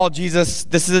Oh, Jesus,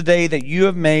 this is a day that you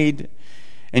have made,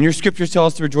 and your scriptures tell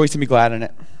us to rejoice and be glad in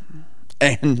it.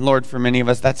 And Lord, for many of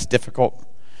us, that's difficult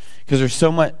because there's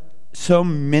so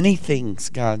many things,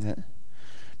 God, that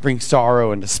bring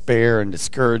sorrow and despair and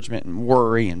discouragement and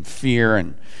worry and fear.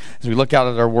 And as we look out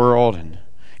at our world, and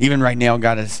even right now,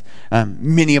 God, as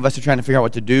many of us are trying to figure out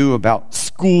what to do about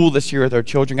school this year with our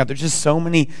children, God, there's just so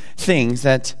many things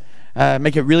that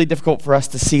make it really difficult for us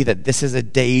to see that this is a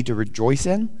day to rejoice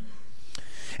in.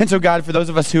 And so, God, for those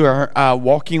of us who are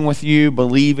walking with you,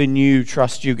 believe in you,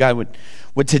 trust you, God,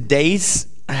 would today's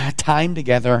time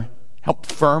together help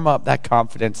firm up that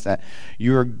confidence that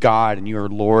you're God and you're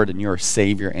Lord and you're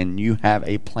Savior and you have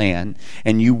a plan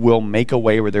and you will make a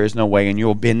way where there is no way and you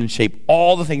will bend and shape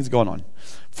all the things going on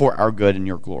for our good and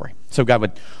your glory. So,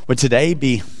 God, would today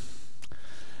be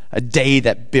a day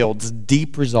that builds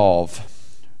deep resolve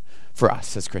for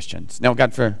us as Christians. Now,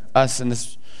 God, for us in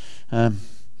this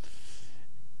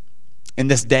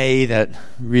day that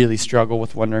really struggle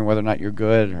with wondering whether or not you're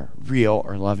good or real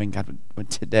or loving, God,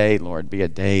 would today, Lord, be a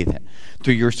day that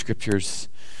through your scriptures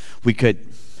we could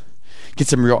get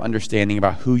some real understanding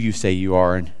about who you say you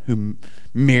are and who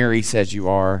Mary says you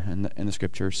are in the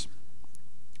scriptures.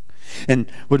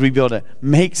 And would we be able to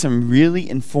make some really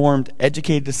informed,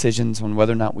 educated decisions on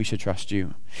whether or not we should trust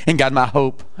you? And God, my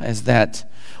hope is that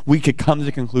we could come to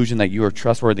the conclusion that you are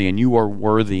trustworthy and you are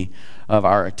worthy of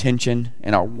our attention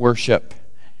and our worship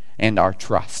and our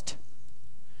trust.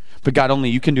 But God, only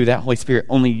you can do that. Holy Spirit,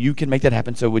 only you can make that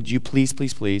happen. So would you please,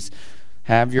 please, please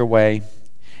have your way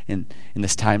in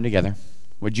this time together?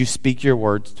 Would you speak your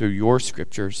words through your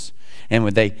scriptures? And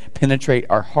would they penetrate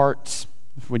our hearts?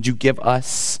 Would you give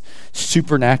us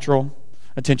supernatural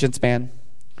attention span?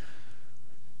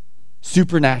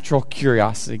 Supernatural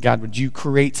curiosity. God, would you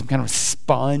create some kind of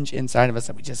sponge inside of us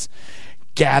that we just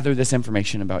gather this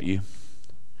information about you,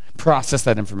 process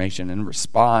that information, and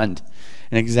respond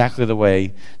in exactly the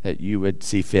way that you would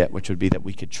see fit, which would be that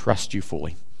we could trust you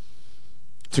fully.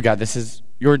 So God, this is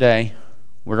your day.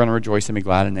 We're going to rejoice and be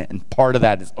glad in it. And part of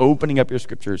that is opening up your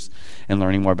scriptures and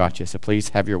learning more about you. So please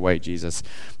have your way, Jesus.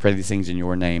 Pray these things in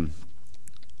your name.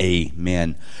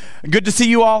 Amen. Good to see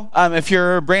you all. If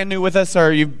you're brand new with us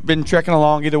or you've been trekking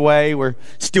along, either way, we're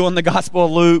still in the Gospel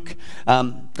of Luke.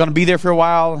 Going to be there for a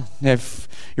while. If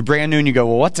you're brand new and you go,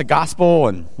 well, what's a gospel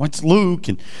and what's Luke?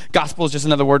 And gospel is just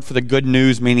another word for the good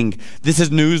news, meaning this is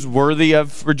news worthy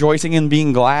of rejoicing and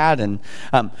being glad. And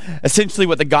essentially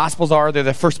what the gospels are, they're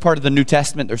the first part of the New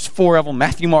Testament. There's 4 of them,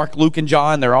 Matthew, Mark, Luke, and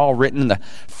John. They're all written in the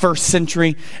first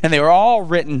century. And they were all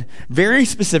written very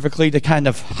specifically to kind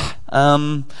of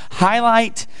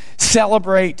highlight,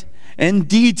 celebrate, and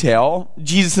detail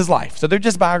Jesus' life. So they're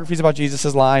just biographies about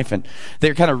Jesus' life, and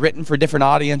they're kind of written for different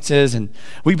audiences. And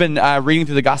we've been reading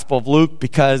through the Gospel of Luke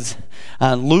because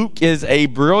Luke is a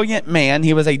brilliant man.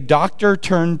 He was a doctor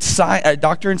and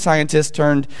scientist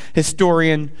turned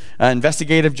historian,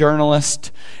 investigative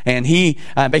journalist, and he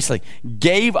basically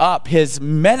gave up his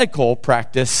medical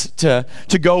practice to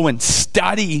go and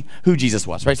study who Jesus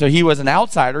was, right? So he was an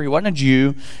outsider. He wasn't a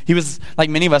Jew. He was, like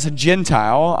many of us, a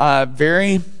Gentile,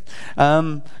 very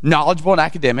knowledgeable and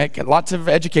academic, lots of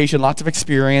education, lots of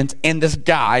experience. And this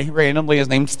guy, randomly, his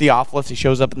name's Theophilus, he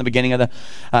shows up in the beginning of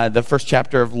the first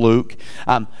chapter of Luke,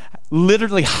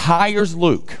 literally hires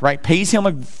Luke, right? Pays him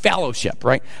a fellowship,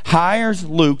 right? Hires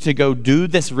Luke to go do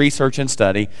this research and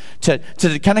study to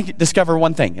kind of discover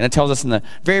one thing. And it tells us in the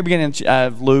very beginning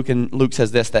of Luke, and Luke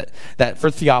says this, that for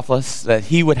Theophilus, that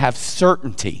he would have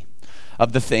certainty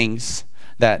of the things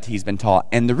that he's been taught.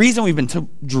 And the reason we've been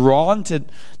drawn to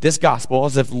this gospel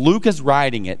is if Luke is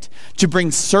writing it to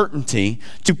bring certainty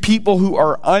to people who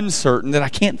are uncertain, that I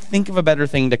can't think of a better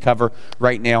thing to cover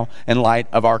right now in light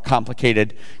of our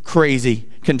complicated, crazy,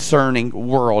 concerning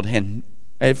world. And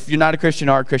if you're not a Christian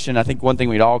or a Christian, I think one thing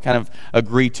we'd all kind of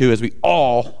agree to is we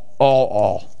all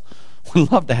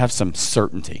would love to have some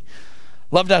certainty.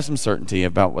 Love to have some certainty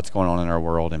about what's going on in our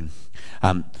world. And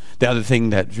the other thing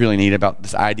that's really neat about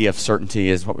this idea of certainty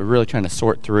is what we're really trying to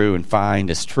sort through and find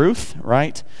is truth,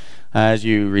 right? As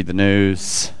you read the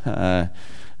news,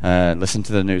 listen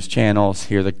to the news channels,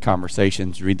 hear the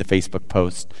conversations, read the Facebook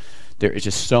posts, there is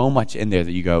just so much in there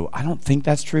that you go, I don't think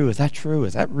that's true. Is that true?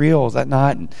 Is that real? Is that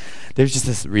not? And there's just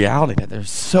this reality that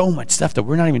there's so much stuff that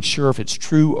we're not even sure if it's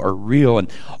true or real.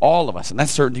 And all of us, and that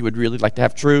certainty, would really like to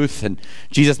have truth. And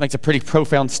Jesus makes a pretty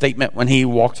profound statement when he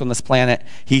walks on this planet.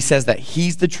 He says that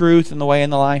he's the truth and the way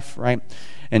and the life, right?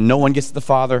 and no one gets to the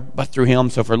Father but through him.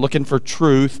 So if we're looking for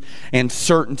truth and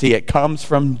certainty, it comes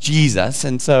from Jesus.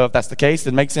 And so if that's the case,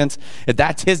 it makes sense if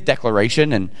that's his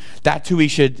declaration and that's who we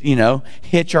should,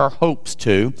 hitch our hopes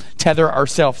to, tether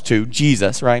ourselves to,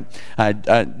 Jesus, right?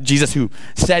 Jesus, who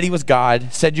said he was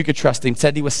God, said you could trust him,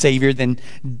 said he was Savior, then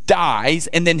dies,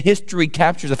 and then history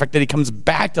captures the fact that he comes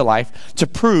back to life to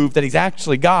prove that he's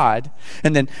actually God.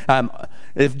 And then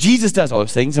if Jesus does all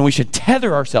those things and we should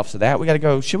tether ourselves to that, we got to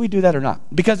go, should we do that or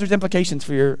not? Because there's implications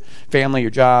for your family,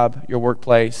 your job, your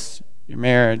workplace, your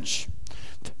marriage,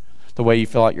 the way you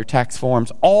fill out your tax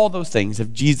forms, all those things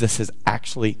if Jesus is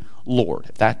actually Lord,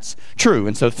 if that's true.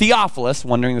 And so Theophilus,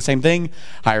 wondering the same thing,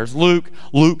 hires Luke.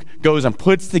 Luke goes and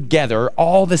puts together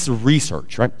all this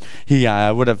research, right? He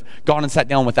would have gone and sat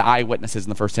down with the eyewitnesses in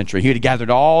the first century. He would have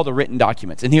gathered all the written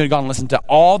documents, and he would have gone and listened to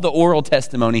all the oral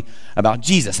testimony about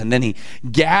Jesus. And then he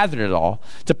gathered it all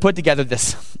to put together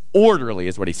this orderly,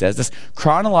 is what he says, this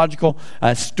chronological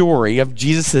story of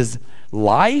Jesus'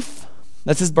 life.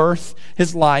 That's his birth,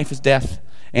 his life, his death,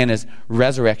 and his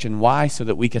resurrection. Why? So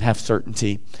that we could have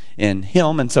certainty in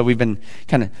him. And so we've been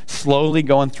kind of slowly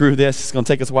going through this. It's going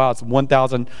to take us a while. It's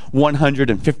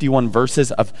 1,151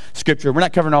 verses of Scripture. We're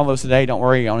not covering all those today. Don't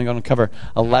worry. I'm only going to cover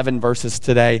 11 verses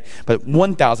today. But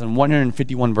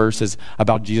 1,151 verses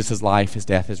about Jesus' life, his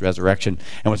death, his resurrection.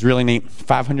 And what's really neat,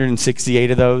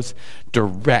 568 of those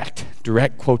direct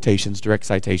quotations, direct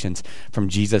citations from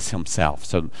Jesus himself.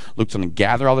 So Luke's going to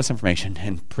gather all this information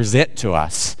and present to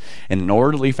us in an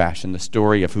orderly fashion the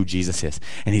story of who Jesus is.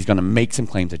 And he's going to make some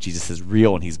claims that Jesus is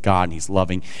real and he's God and he's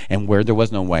loving, and where there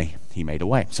was no way, he made a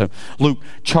way. So Luke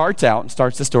charts out and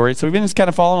starts the story. So we've been just kind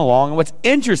of following along. And what's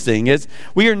interesting is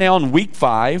we are now in week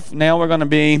 5. Now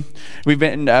we've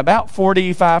been about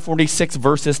 45, 46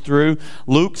 verses through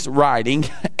Luke's writing.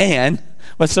 And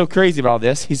what's so crazy about all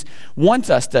this, he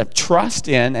wants us to trust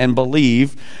in and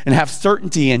believe and have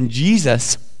certainty in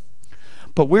Jesus.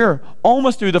 But we're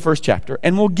almost through the first chapter,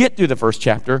 and we'll get through the first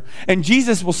chapter, and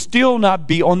Jesus will still not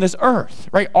be on this earth,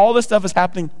 right? All this stuff is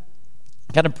happening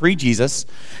kind of pre-Jesus.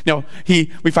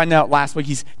 We find out last week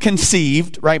he's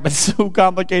conceived, right? But it's so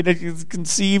complicated. He's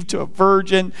conceived to a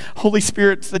virgin. Holy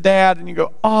Spirit's the dad, and you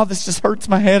go, oh, this just hurts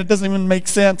my head. It doesn't even make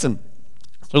sense. And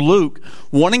so Luke,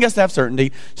 wanting us to have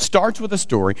certainty, starts with a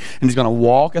story, and he's going to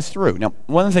walk us through. Now,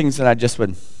 one of the things that I just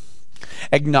would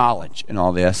acknowledge in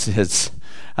all this is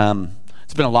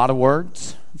it's been a lot of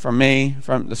words from me,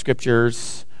 from the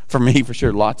Scriptures, from me for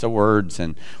sure, lots of words.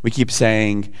 And we keep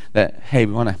saying that, hey,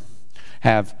 we want to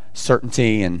have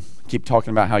certainty and keep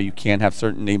talking about how you can have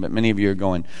certainty, but many of you are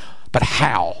going, but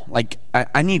how? Like,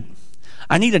 I need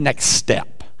a next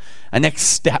step. A next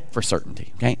step for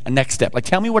certainty, okay? A next step. Like,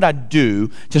 tell me what I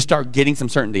do to start getting some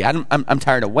certainty. I'm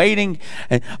tired of waiting.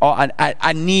 And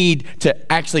I need to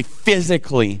actually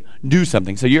physically do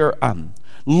something. So you're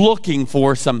looking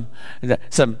for some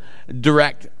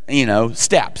direct,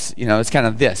 steps. It's kind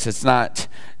of this. It's not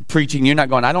preaching. You're not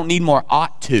going, I don't need more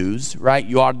ought-tos, right?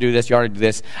 You ought to do this. You ought to do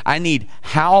this. I need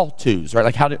how-tos, right?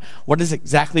 Like what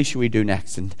exactly should we do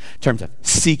next in terms of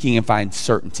seeking and find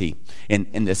certainty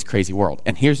in this crazy world?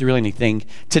 And here's the really neat thing.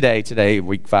 Today,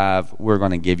 week 5, we're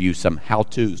going to give you some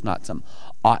how-tos, not some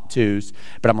ought-tos.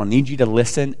 But I'm going to need you to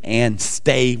listen and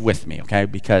stay with me, okay?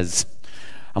 Because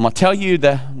I'm going to tell you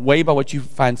the way by which you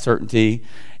find certainty,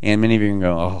 and many of you are going to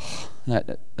go, oh,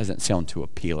 that doesn't sound too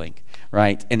appealing,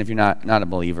 right? And if you're not a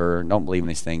believer, don't believe in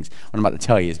these things, what I'm about to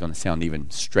tell you is going to sound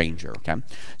even stranger, okay?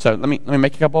 So let me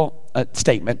make a couple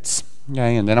statements,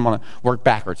 okay? And then I'm going to work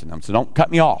backwards in them. So don't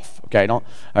cut me off, okay?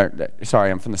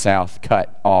 Sorry, I'm from the South.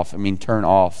 Cut off. I mean turn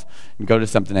off and go to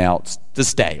something else to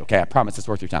stay, okay? I promise it's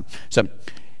worth your time. So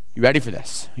you ready for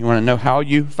this? You want to know how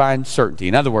you find certainty.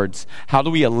 In other words, how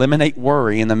do we eliminate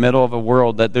worry in the middle of a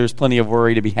world that there's plenty of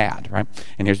worry to be had, right?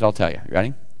 And here's what I'll tell you. You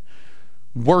ready?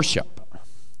 Worship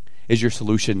is your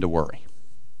solution to worry,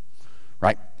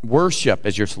 right? Worship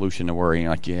is your solution to worry. You're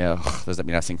like, does that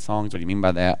mean I sing songs? What do you mean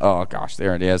by that? Oh, gosh,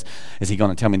 there it is. Is he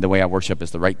going to tell me the way I worship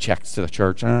is to write checks to the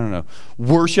church? No.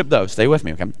 Worship, though. Stay with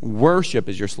me, okay? Worship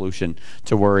is your solution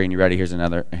to worry. And you ready? Here's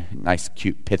another nice,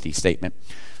 cute, pithy statement.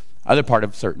 Other part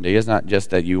of certainty is not just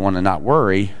that you want to not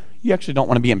worry. You actually don't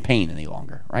want to be in pain any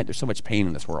longer, right? There's so much pain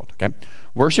in this world, okay?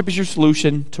 Worship is your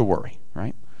solution to worry,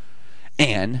 right?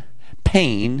 And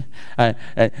pain,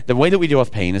 the way that we deal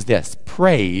with pain is this.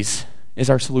 Praise is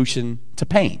our solution to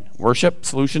pain. Worship,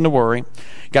 solution to worry.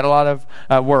 Got a lot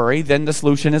of worry, then the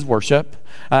solution is worship.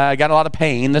 Got a lot of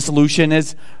pain, the solution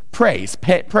is praise.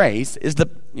 Praise is the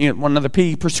one other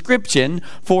P, prescription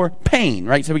for pain,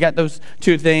 right? So we got those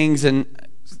two things, and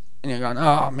And you're going,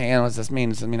 oh man, what does this mean?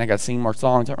 Does it mean I got to sing more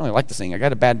songs? I don't really like to sing. I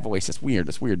got a bad voice. It's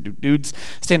weird. Dudes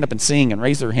stand up and sing and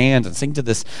raise their hands and sing to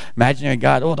this imaginary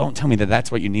God. Oh, don't tell me that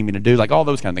that's what you need me to do. Like all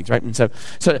those kind of things, right? And so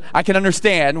I can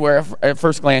understand where at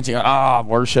first glance you go,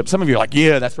 worship. Some of you are like,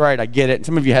 yeah, that's right, I get it. And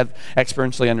some of you have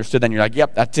experientially understood that and you're like,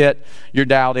 yep, that's it. You're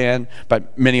dialed in.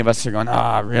 But many of us are going,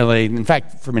 really? In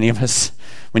fact, for many of us,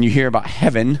 when you hear about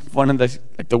heaven, one of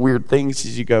the weird things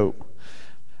is you go,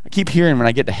 I keep hearing when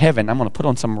I get to heaven, I'm going to put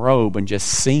on some robe and just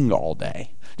sing all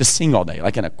day. Just sing all day,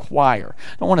 like in a choir.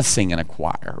 I don't want to sing in a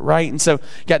choir, right? And so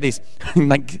you got these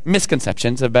like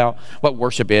misconceptions about what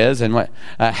worship is and what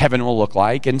heaven will look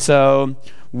like. And so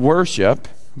worship,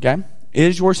 okay,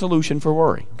 is your solution for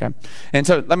worry, okay? And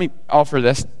so let me offer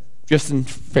this just in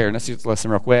fairness. Just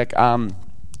listen real quick. The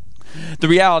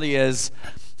reality is,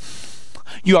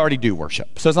 you already do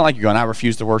worship. So it's not like you're going, I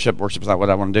refuse to worship. Worship is not what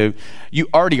I want to do. You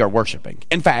already are worshiping.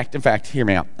 In fact, hear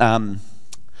me out.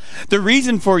 The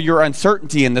reason for your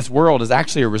uncertainty in this world is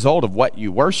actually a result of what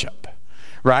you worship,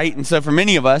 right? And so for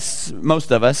many of us,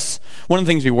 most of us, one of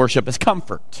the things we worship is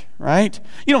comfort, right?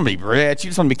 You don't want to be rich. You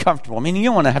just want to be comfortable. I mean, you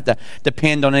don't want to have to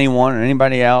depend on anyone or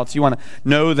anybody else. You want to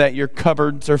know that your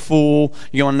cupboards are full.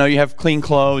 You want to know you have clean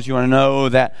clothes. You want to know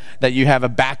that you have a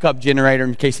backup generator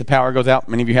in case the power goes out.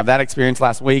 Many of you have that experience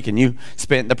last week, and you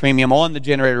spent the premium on the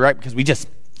generator, right? Because we just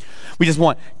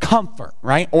want comfort,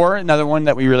 right? Or another one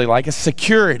that we really like is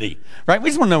security, right? We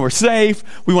just want to know we're safe.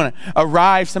 We want to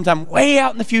arrive sometime way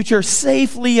out in the future,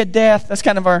 safely at death. That's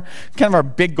kind of our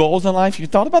big goals in life. You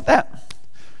thought about that?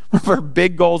 One of our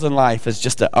big goals in life is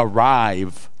just to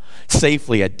arrive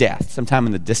safely at death, sometime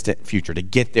in the distant future, to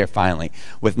get there finally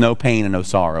with no pain and no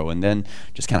sorrow, and then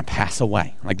just kind of pass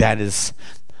away. Like that is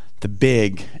the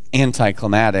big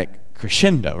anticlimactic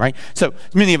crescendo, right? So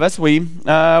many of us, we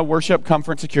worship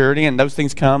comfort, security, and those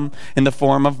things come in the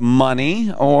form of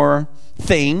money or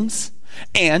things.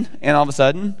 And all of a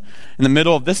sudden, in the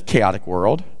middle of this chaotic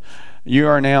world, you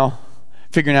are now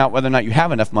figuring out whether or not you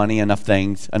have enough money, enough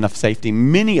things, enough safety.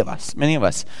 Many of us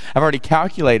have already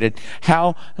calculated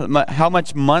how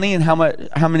much money and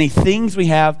how many things we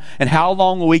have and how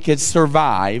long we could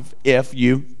survive if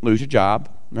you lose your job,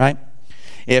 right?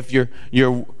 If your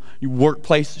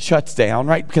workplace shuts down,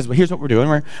 right? Because here's what we're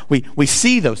doing. We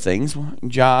see those things,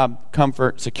 job,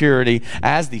 comfort, security,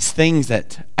 as these things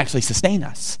that actually sustain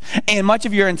us. And much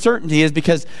of your uncertainty is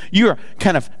because you're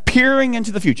kind of peering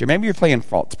into the future. Maybe you're playing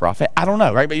false prophet. I don't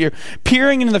know, right? But you're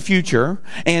peering into the future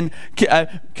and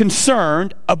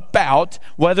concerned about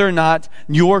whether or not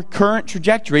your current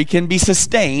trajectory can be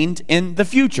sustained in the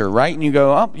future, right? And you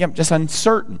go, oh, yeah, I'm just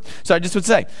uncertain. So I just would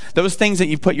say, those things that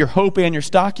you put your hope in, your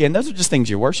stock in, those are just things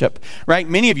you worship, right?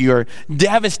 Many of you are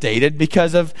devastated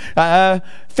because of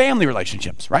family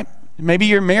relationships, right? Maybe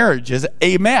your marriage is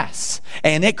a mess,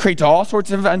 and it creates all sorts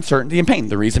of uncertainty and pain.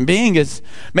 The reason being is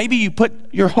maybe you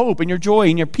put your hope and your joy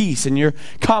and your peace and your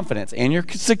confidence and your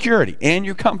security and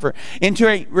your comfort into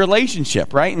a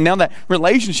relationship, right? And now that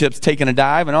relationship's taking a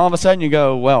dive, and all of a sudden you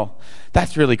go, well,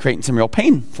 that's really creating some real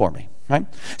pain for me, right?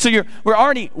 So we're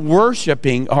already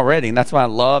worshiping already, and that's why I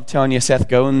love telling you Seth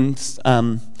Godin's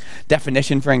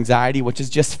definition for anxiety, which is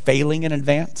just failing in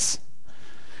advance.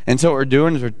 And so what we're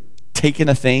doing is we're taking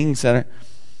the things that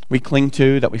we cling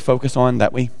to, that we focus on,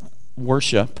 that we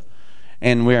worship,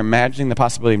 and we're imagining the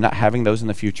possibility of not having those in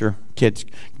the future, kids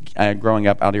growing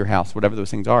up out of your house, whatever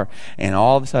those things are, and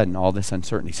all of a sudden, all this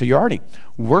uncertainty. So you're already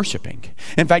worshiping.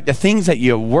 In fact, the things that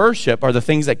you worship are the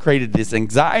things that created this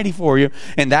anxiety for you,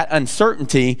 and that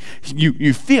uncertainty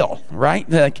you feel, right?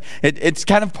 Like it's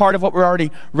kind of part of what we're already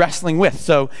wrestling with.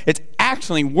 So it's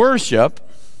actually worship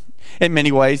in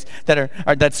many ways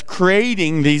that's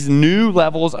creating these new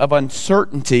levels of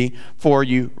uncertainty for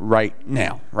you right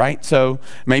now, right? So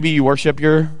maybe you worship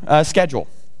your schedule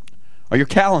or your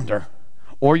calendar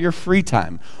or your free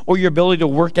time or your ability to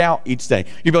work out each day,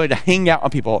 your ability to hang out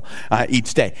with people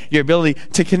each day, your ability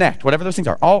to connect, whatever those things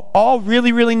are. All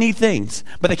really, really neat things,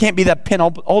 but they can't be the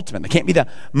penultimate. They can't be the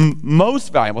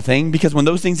most valuable thing, because when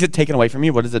those things get taken away from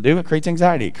you, what does it do? It creates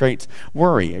anxiety. It creates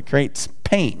worry. It creates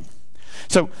pain.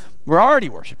 So we're already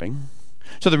worshiping.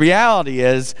 So the reality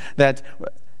is that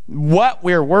what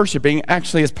we're worshiping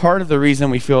actually is part of the reason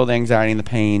we feel the anxiety and the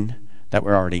pain that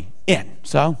we're already in.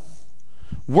 So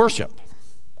worship,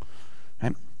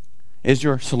 right, is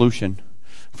your solution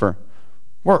for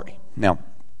worry. Now,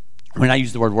 when I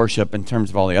use the word worship in terms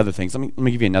of all the other things, let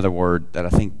me give you another word that I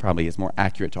think probably is more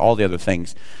accurate to all the other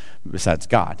things besides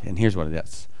God. And here's what it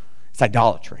is. It's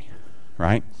idolatry,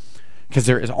 right? Because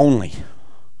there is only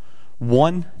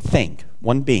one thing,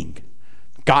 one being,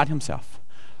 God himself,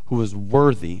 who is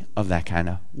worthy of that kind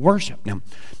of worship. Now,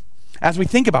 as we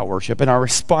think about worship and our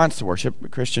response to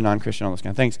worship, Christian, non-Christian, all those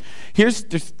kind of things,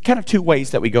 there's kind of two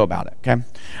ways that we go about it,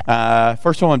 okay?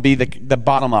 First one would be the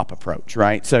bottom-up approach,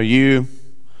 right? So you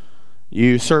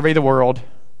survey the world,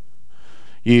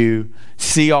 you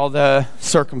see all the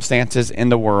circumstances in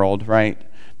the world, right?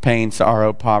 Pain,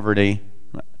 sorrow, poverty,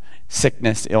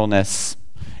 sickness, illness,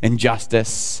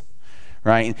 injustice,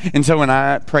 right? And so when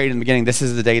I prayed in the beginning, this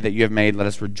is the day that you have made, let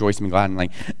us rejoice and be glad. And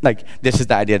like this is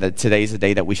the idea that today's the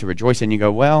day that we should rejoice. And you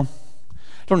go, well,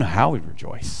 I don't know how we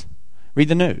rejoice. Read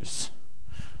the news.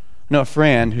 I know a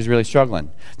friend who's really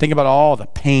struggling. Think about all the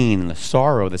pain and the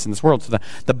sorrow that's in this world. So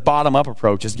the bottom-up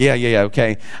approach is, yeah,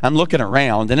 okay. I'm looking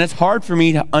around, and it's hard for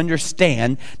me to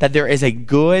understand that there is a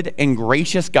good and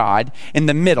gracious God in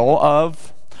the middle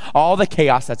of all the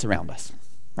chaos that's around us,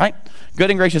 right? Good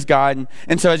and gracious God.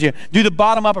 And so as you do the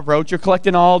bottom-up approach, you're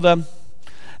collecting all the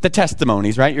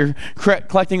testimonies, right? You're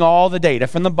collecting all the data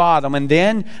from the bottom and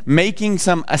then making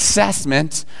some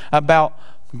assessments about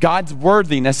God's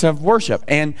worthiness of worship.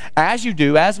 And as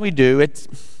we do, it's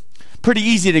pretty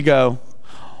easy to go,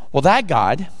 well, that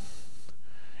God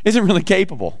isn't really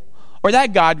capable. Or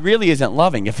that God really isn't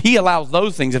loving. If he allows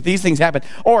those things, if these things happen,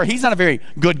 or he's not a very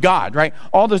good God, right?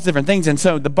 All those different things. And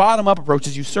so the bottom-up approach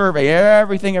is you survey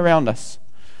everything around us,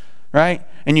 right?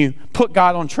 And you put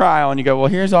God on trial and you go, well,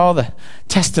 here's all the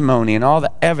testimony and all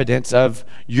the evidence of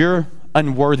your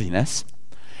unworthiness.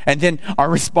 And then our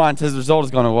response as a result is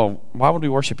going, well, why would we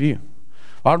worship you?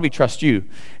 Why would we trust you?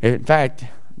 In fact,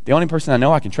 the only person I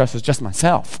know I can trust is just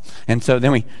myself. And so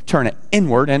then we turn it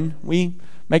inward and we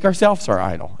make ourselves our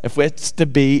idol. If it's to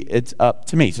be, it's up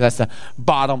to me. So that's the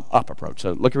bottom-up approach.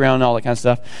 So look around and all that kind of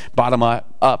stuff, bottom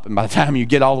up, and by the time you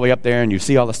get all the way up there and you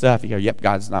see all the stuff, you go, yep,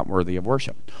 God's not worthy of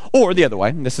worship. Or the other way,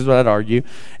 and this is what I'd argue,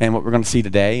 and what we're going to see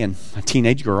today in a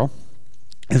teenage girl,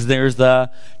 is there's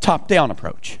the top-down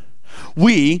approach.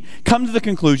 We come to the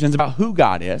conclusions about who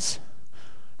God is,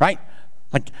 right?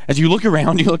 Like, as you look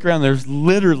around, there's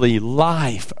literally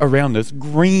life around us,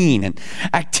 green and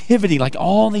activity, like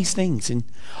all these things. And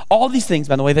all these things,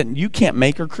 by the way, that you can't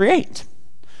make or create,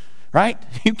 right?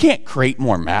 You can't create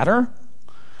more matter.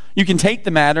 You can take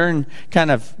the matter and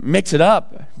kind of mix it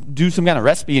up, do some kind of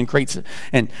recipe and create,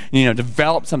 and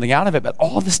develop something out of it. But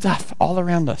all the stuff all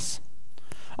around us,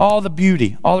 all the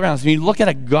beauty all around us. When you look at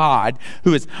a God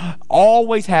who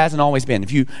always has and always been,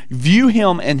 if you view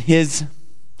him in his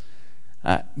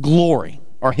glory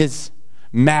or his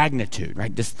magnitude,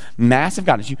 right? This massive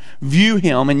God, as you view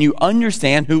him and you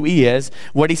understand who he is,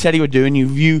 what he said he would do, and you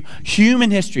view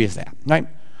human history as that, right?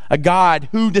 A God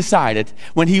who decided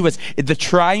when he was the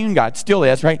triune God, still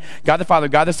is, right? God the Father,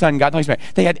 God the Son, God the Holy Spirit.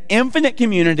 They had infinite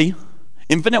community,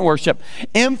 infinite worship,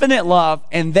 infinite love,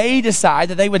 and they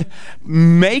decided that they would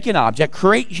make an object,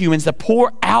 create humans to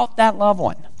pour out that love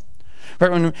on.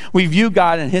 Right? When we view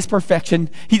God in his perfection,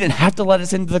 he didn't have to let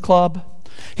us into the club.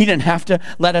 He didn't have to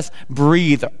let us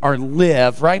breathe or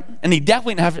live, right? And he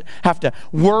definitely didn't have to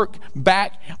work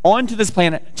back onto this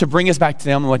planet to bring us back to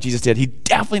him and what Jesus did. He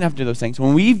definitely didn't have to do those things.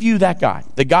 When we view that God,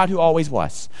 the God who always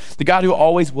was, the God who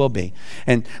always will be,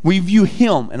 and we view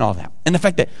him and all that, and the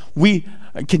fact that we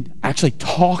can actually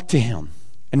talk to him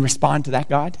and respond to that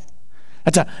God,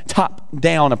 that's a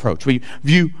top-down approach. We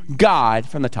view God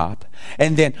from the top,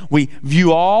 and then we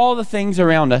view all the things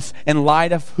around us in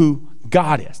light of who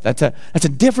God is. That's a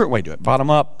different way to do it. Bottom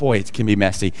up, boy, it can be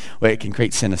messy. It can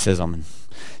create cynicism and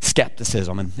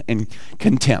skepticism and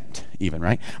contempt even,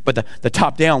 right? But the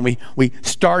top down, we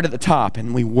start at the top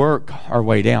and we work our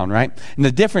way down, right? And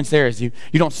the difference there is you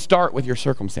don't start with your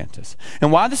circumstances.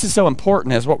 And why this is so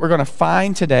important is what we're going to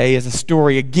find today is a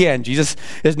story. Again, Jesus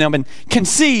has now been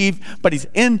conceived, but he's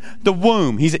in the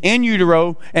womb. He's in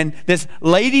utero, and this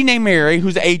lady named Mary,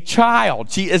 who's a child,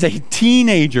 she is a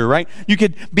teenager, right? You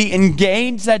could be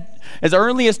engaged as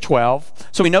early as 12.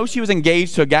 So we know she was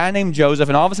engaged to a guy named Joseph,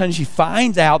 and all of a sudden she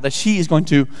finds out that she is going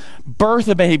to birth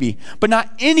a baby. But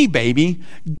not any baby,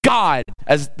 God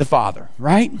as the father,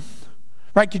 right?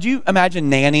 Right? Could you imagine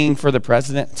nannying for the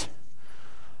president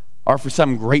or for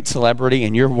some great celebrity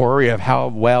and your worry of how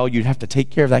well you'd have to take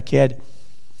care of that kid?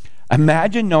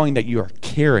 Imagine knowing that you are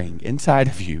carrying inside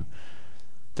of you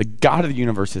the God of the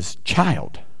universe's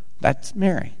child. That's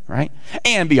Mary, right?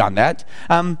 And beyond that,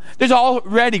 there's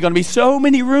already going to be so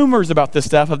many rumors about this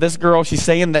stuff of this girl. She's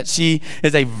saying that she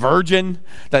is a virgin,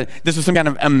 that this was some kind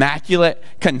of immaculate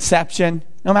conception.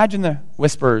 Now imagine the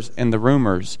whispers and the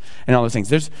rumors and all those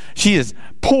things. She is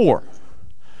poor.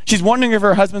 She's wondering if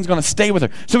her husband's going to stay with her.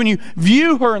 So when you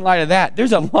view her in light of that,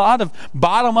 there's a lot of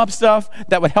bottom-up stuff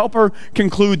that would help her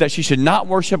conclude that she should not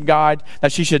worship God,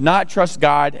 that she should not trust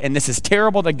God, and this is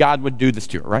terrible that God would do this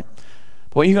to her, right?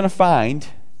 But what you're going to find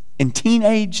And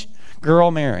teenage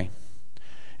girl Mary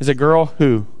is a girl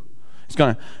who is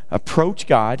going to approach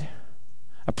God,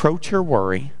 approach her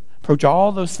worry, approach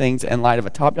all those things in light of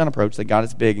a top-down approach that God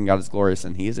is big and God is glorious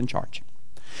and he is in charge.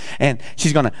 And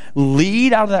she's going to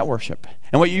lead out of that worship.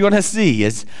 And what you're going to see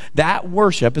is that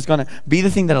worship is going to be the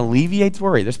thing that alleviates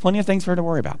worry. There's plenty of things for her to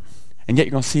worry about. And yet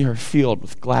you're going to see her filled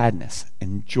with gladness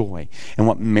and joy. And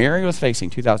what Mary was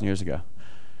facing 2,000 years ago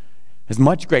is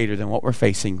much greater than what we're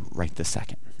facing right this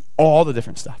second. All the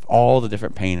different stuff, all the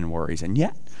different pain and worries. And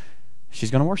yet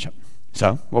she's going to worship.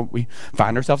 So we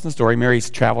find ourselves in the story. Mary's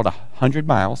traveled 100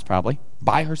 miles probably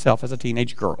by herself as a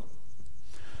teenage girl.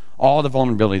 All the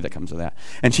vulnerability that comes with that.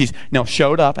 And she's now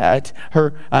showed up at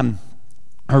her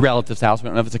relative's house. We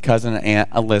don't know if it's a cousin, Aunt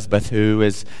Elizabeth, who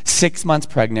is 6 months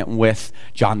pregnant with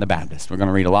John the Baptist. We're going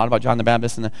to read a lot about John the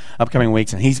Baptist in the upcoming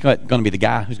weeks, and he's going to be the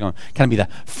guy who's going to kind of be the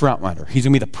front runner. He's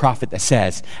going to be the prophet that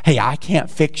says, hey, I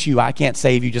can't fix you, I can't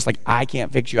save you, just like I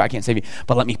can't fix you, I can't save you,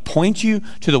 but let me point you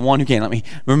to the one who can. Let me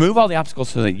remove all the obstacles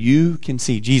so that you can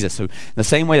see Jesus. So in the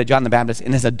same way that John the Baptist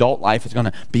in his adult life is going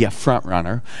to be a front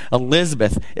runner,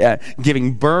 Elizabeth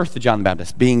giving birth to John the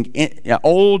Baptist, being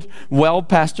old, well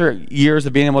past her years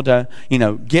of being able to,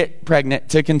 get pregnant,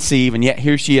 to conceive, and yet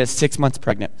here she is 6 months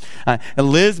pregnant.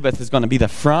 Elizabeth is going to be the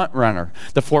front runner,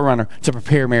 the forerunner to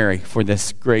prepare Mary for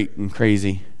this great and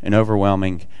crazy and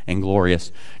overwhelming and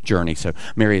glorious journey. So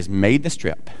Mary has made this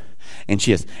trip, and she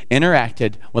has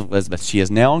interacted with Elizabeth. She is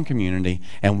now in community,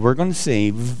 and we're going to see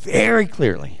very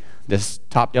clearly this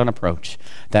top-down approach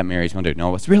that Mary's going to do.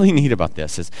 Now, what's really neat about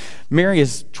this is Mary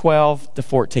is 12 to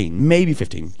 14, maybe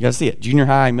 15. You got to see it. Junior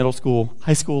high, middle school,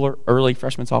 high schooler, early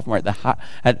freshman, sophomore at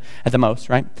the most,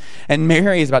 right? And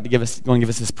Mary is going to give us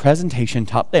this presentation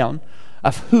top-down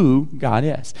of who God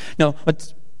is. Now,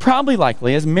 what's probably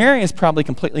likely is Mary is probably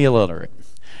completely illiterate.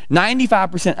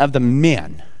 95% of the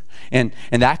men in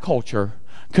that culture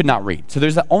could not read. So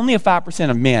there's only a 5%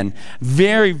 of men,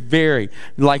 very, very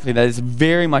likely that is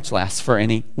very much less for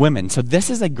any women. So this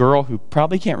is a girl who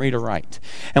probably can't read or write.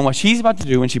 And what she's about to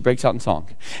do when she breaks out in song,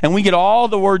 and we get all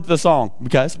the words of the song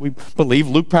because we believe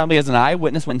Luke probably as an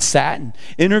eyewitness went and sat and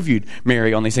interviewed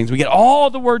Mary on these things. We get all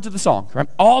the words of the song, right?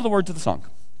 All the words of the song.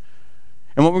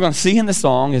 And what we're going to see in the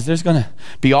song is there's going to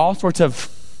be all sorts of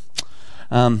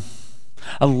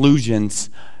allusions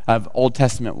of Old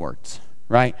Testament words.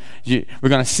 Right? We're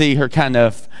going to see her kind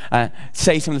of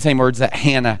say some of the same words that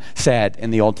Hannah said in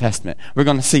the Old Testament. We're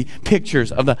going to see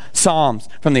pictures of the Psalms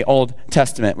from the Old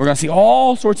Testament. We're going to see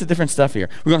all sorts of different stuff here.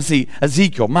 We're going to see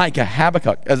Ezekiel, Micah,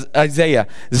 Habakkuk, Isaiah,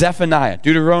 Zephaniah,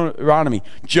 Deuteronomy,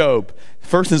 Job,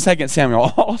 1st and 2nd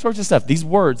Samuel, all sorts of stuff. These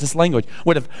words, this language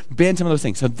would have been some of those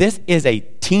things. So this is a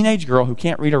teenage girl who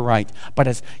can't read or write, but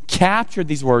has captured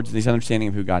these words and this understanding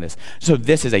of who God is. So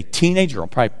this is a teenage girl,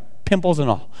 probably pimples and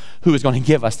all, who is going to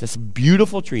give us this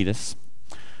beautiful treatise,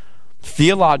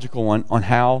 theological one, on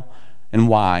how and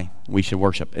why we should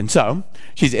worship. And so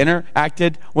she's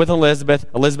interacted with Elizabeth.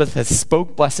 Elizabeth has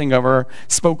spoke blessing over her,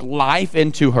 spoke life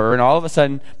into her, and all of a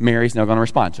sudden Mary's now going to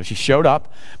respond. So she showed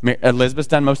up. Elizabeth's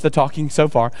done most of the talking so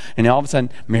far, and now all of a sudden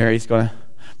Mary's going to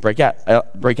break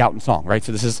out in song, right?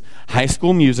 So this is High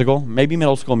School Musical, maybe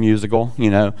Middle School Musical,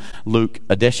 Luke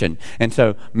edition. And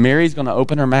so Mary's going to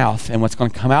open her mouth, and what's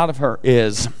going to come out of her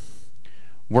is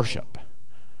worship,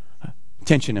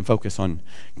 attention and focus on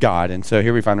God. And so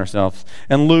here we find ourselves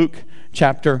in Luke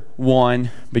chapter 1,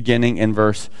 beginning in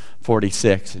verse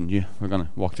 46. And we're going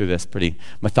to walk through this pretty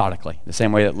methodically. The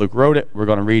same way that Luke wrote it, we're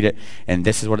going to read it, and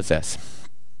this is what it says.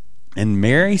 And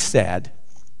Mary said,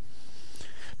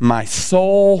 "My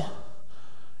soul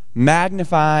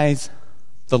magnifies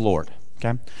the Lord."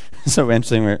 Okay? So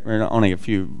interesting, we're only a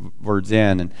few words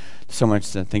in and so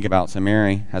much to think about. So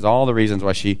Mary has all the reasons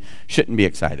why she shouldn't be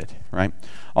excited, right?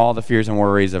 All the fears and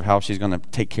worries of how she's going to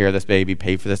take care of this baby,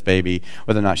 pay for this baby,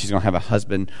 whether or not she's going to have a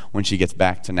husband when she gets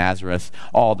back to Nazareth,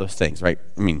 all those things, right?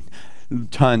 I mean,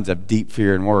 tons of deep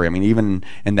fear and worry. I mean, even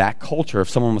in that culture, if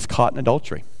someone was caught in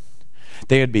adultery,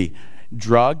 they would be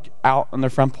drugged out on their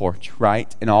front porch,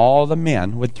 right? And all the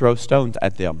men would throw stones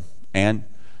at them. And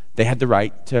they had the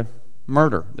right to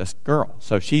murder this girl.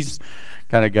 So she's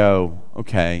got to go,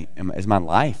 okay, is my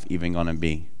life even going to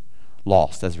be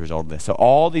lost as a result of this? So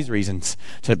all these reasons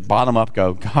to bottom up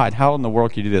go, God, how in the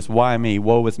world can you do this? Why me?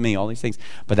 Woe is me, all these things.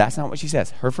 But that's not what she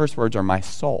says. Her first words are my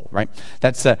soul, right?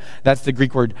 That's the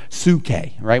Greek word suke,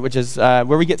 right? Which is where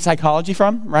we get psychology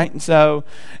from, right? And so,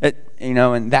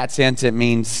 in that sense, it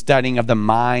means studying of the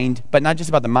mind, but not just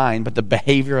about the mind, but the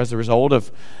behavior as a result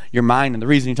of your mind. And the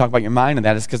reason you talk about your mind and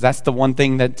that is because that's the one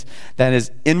thing that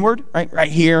is inward, right?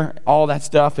 Right here, all that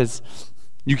stuff is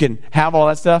You can have all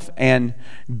that stuff and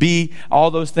be all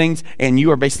those things, and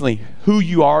you are basically who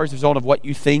you are as a result of what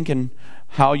you think and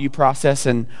how you process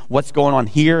and what's going on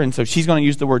here. And so she's going to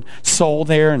use the word soul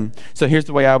there. And so here's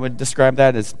the way I would describe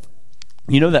that is,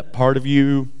 that part of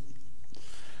you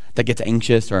that gets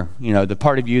anxious, or, the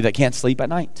part of you that can't sleep at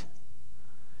night.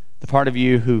 The part of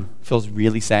you who feels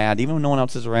really sad, even when no one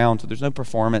else is around, so there's no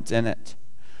performance in it.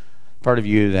 Part of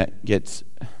you that gets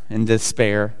in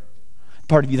despair.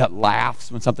 Part of you that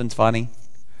laughs when something's funny.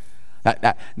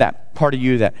 That part of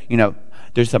you that,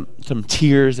 there's some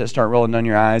tears that start rolling down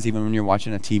your eyes even when you're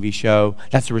watching a TV show.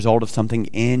 That's the result of something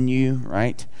in you,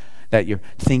 right? That you're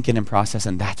thinking and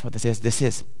processing. That's what this is. This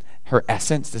is her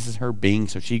essence. This is her being.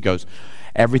 So she goes,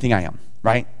 everything I am,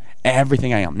 right?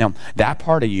 Everything I am. Now, that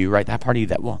part of you, right? That part of you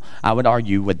that, I would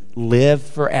argue would live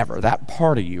forever. That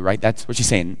part of you, right? That's what she's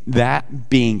saying.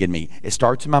 That being in me. It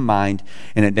starts in my mind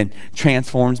and it then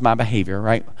transforms my behavior,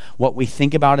 right? What we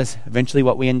think about is eventually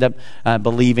what we end up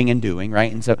believing and doing,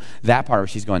 right? And so that part of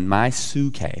she's going, my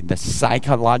suke, the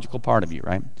psychological part of you,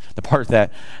 right? The part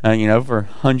that, for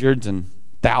hundreds and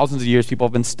thousands of years people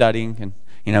have been studying and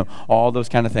all those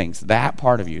kind of things. That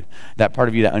part of you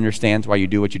that understands why you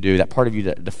do what you do, that part of you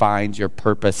that defines your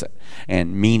purpose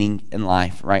and meaning in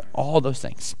life, right? All those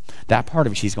things. That part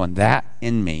of you, she's going, that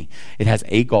in me, it has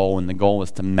a goal, and the goal is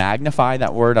to magnify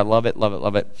that word. I love it, love it,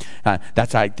 love it.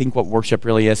 That's, I think, what worship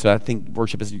really is. So I think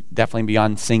worship is definitely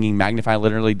beyond singing. Magnify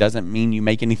literally doesn't mean you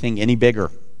make anything any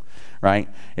bigger. Right?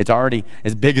 It's already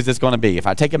as big as it's going to be. If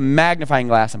I take a magnifying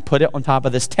glass and put it on top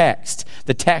of this text,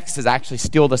 the text is actually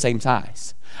still the same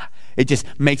size. It just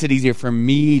makes it easier for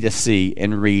me to see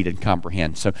and read and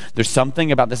comprehend. So there's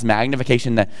something about this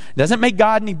magnification that doesn't make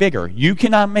God any bigger. You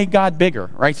cannot make God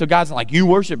bigger, right? So God's not like, you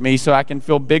worship me so I can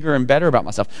feel bigger and better about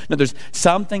myself. No, there's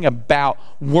something about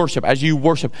worship, as you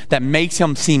worship, that makes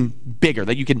him seem bigger,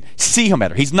 that you can see him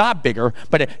better. He's not bigger,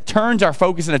 but it turns our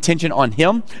focus and attention on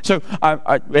him. So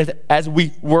as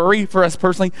we worry for us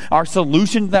personally, our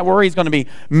solution to that worry is going to be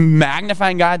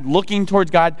magnifying God, looking towards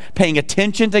God, paying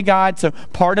attention to God. So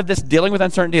part of this dealing with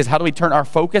uncertainty is how do we turn our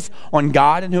focus on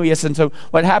God and who he is. And so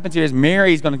what happens here is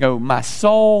Mary is going to go, my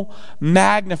soul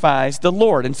magnifies the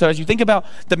Lord. And so as you think about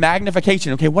the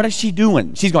magnification, okay, what is she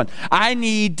doing? She's going, I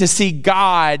need to see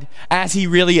God as he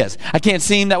really is. I can't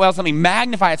see him that well, so let me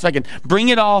magnify it so I can bring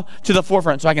it all to the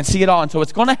forefront so I can see it all. And so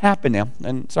what's going to happen now,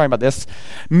 and sorry about this,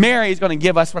 Mary is going to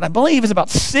give us what I believe is about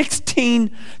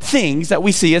 16 things that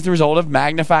we see as a result of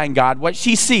magnifying God. What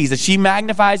she sees, as she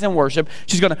magnifies in worship,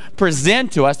 she's going to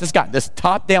present to us this God, this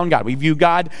top-down God. We view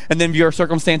God and then view our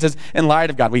circumstances in light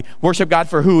of God. We worship God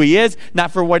for who he is,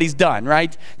 not for what he's done,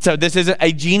 right? So this isn't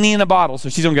a genie in a bottle. So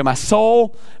she's going to go, my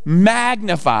soul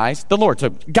magnifies the Lord. So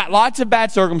got lots of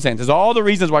bad circumstances, all the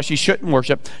reasons why she shouldn't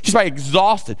worship. She's probably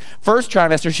exhausted. First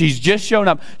trimester, she's just shown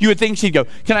up. You would think she'd go,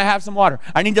 can I have some water?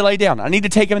 I need to lay down. I need to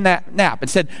take a nap.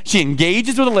 Instead, she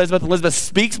engages with Elizabeth. Elizabeth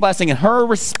speaks blessing, and her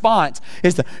response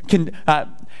is to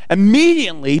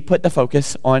immediately put the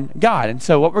focus on God. And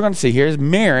so what we're going to see here is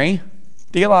Mary,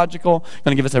 theological,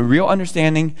 going to give us a real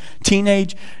understanding.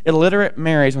 Teenage, illiterate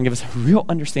Mary is going to give us a real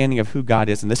understanding of who God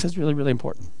is. And this is really, really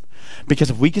important. Because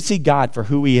if we could see God for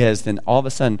who he is, then all of a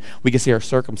sudden we can see our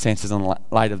circumstances in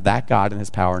light of that God and his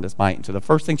power and his might. And so the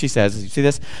first thing she says is, you see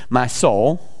this? My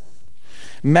soul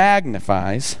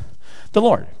magnifies the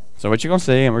Lord. So what you're going to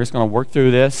see, and we're just going to work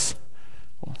through this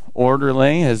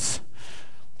orderly, is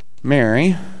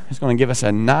Mary is going to give us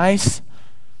a nice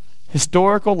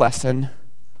historical lesson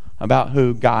about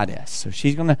who God is. So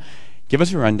she's going to give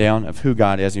us a rundown of who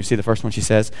God is. And you see the first one she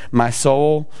says, my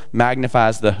soul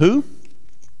magnifies the who?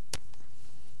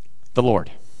 The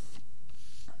Lord.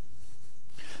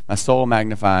 My soul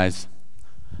magnifies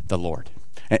the Lord.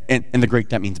 And in the Greek,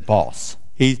 that means boss.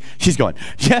 She's going,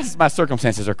 yes, my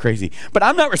circumstances are crazy, but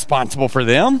I'm not responsible for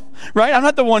them, right? I'm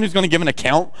not the one who's going to give an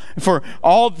account for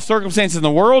all the circumstances in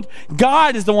the world.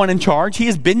 God is the one in charge. He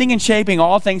is bending and shaping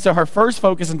all things. So her first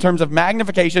focus in terms of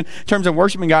magnification, in terms of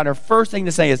worshiping God, her first thing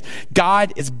to say is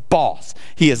God is boss.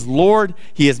 He is Lord.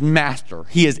 He is master.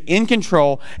 He is in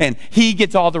control, and he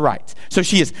gets all the rights. So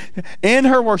she is in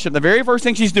her worship. The very first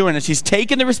thing she's doing is she's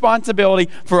taking the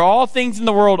responsibility for all things in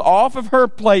the world off of her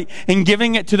plate and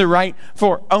giving it to the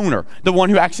rightful owner, the one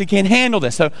who actually can handle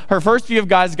this. So her first view of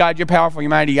God is, God, you're powerful, you're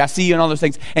mighty, I see you and all those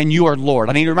things, and you are Lord.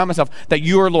 I need to remind myself that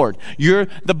you are Lord. You're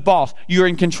the boss. You're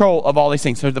in control of all these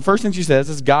things. So the first thing she says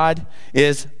is God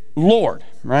is Lord,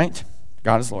 right?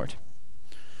 God is Lord.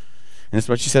 And this is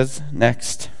what she says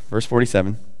next, verse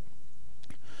 47.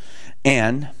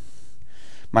 And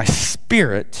my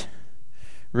spirit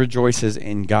rejoices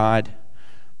in God,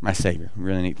 my Savior.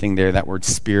 Really neat thing there. That word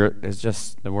spirit is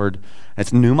just the word,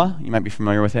 it's pneuma. You might be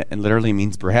familiar with it. It literally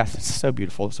means breath. It's so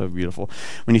beautiful, so beautiful.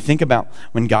 When you think about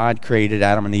when God created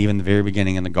Adam and Eve in the very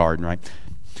beginning in the garden, right?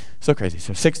 So crazy.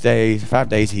 So 6 days, 5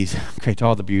 days, he creates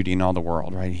all the beauty in all the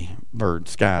world, right?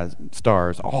 Birds, skies,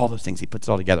 stars, all those things. He puts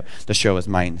it all together to show his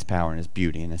might and his power and his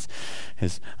beauty and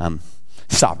his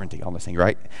sovereignty, all those things,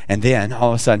 right? And then all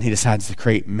of a sudden he decides to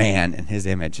create man in his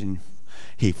image, and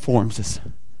he forms this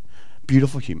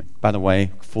beautiful human. By the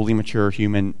way, fully mature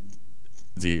human.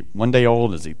 Is he 1 day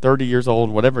old? Is he 30 years old?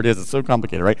 Whatever it is, it's so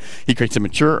complicated, right? He creates a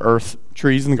mature earth,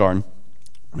 trees in the garden,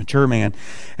 mature man.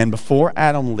 And before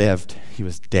Adam lived, he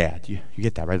was dead. You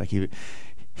get that, right? Like he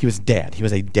was dead. He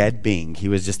was a dead being. He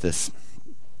was just this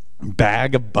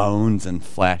bag of bones and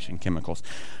flesh and chemicals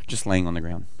just laying on the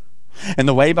ground. And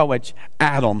the way by which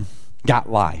Adam got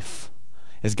life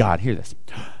is God, hear this,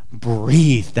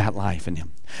 breathed that life in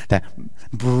him. That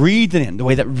breathed it in, the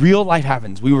way that real life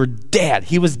happens. We were dead.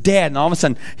 He was dead. And all of a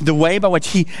sudden, the way by which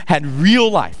he had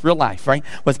real life, right,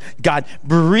 was God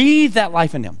breathed that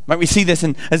life in him. Right? We see this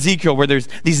in Ezekiel where there's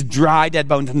these dry, dead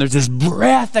bones, and there's this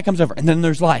breath that comes over, and then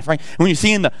there's life, right? And when you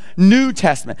see in the New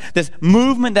Testament, this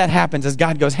movement that happens as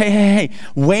God goes, hey,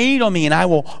 wait on me, and I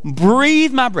will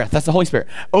breathe my breath. That's the Holy Spirit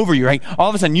over you, right? All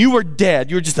of a sudden, you were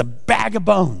dead. You were just a bag of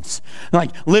bones,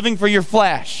 like living for your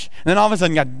flesh. And then all of a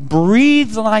sudden, God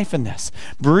breathes life in this,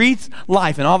 breathes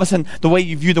life, and all of a sudden the way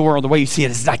you view the world, the way you see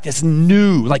it is like this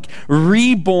new, like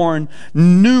reborn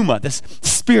pneuma, this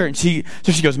spirit.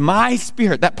 So she goes, my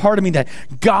spirit, that part of me that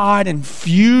God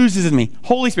infuses in me,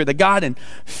 Holy Spirit, that God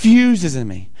infuses in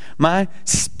me, my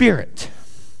spirit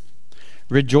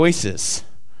rejoices,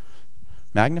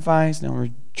 magnifies, no,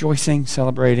 rejoicing,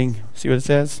 celebrating. See what it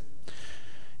says?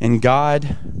 In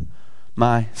God,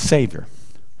 my Savior.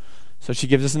 So she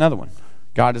gives us another one.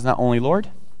 God is not only Lord,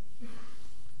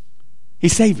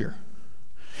 he's Savior.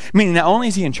 Meaning not only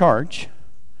is he in charge,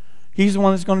 he's the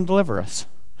one that's going to deliver us.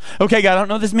 Okay, God, I don't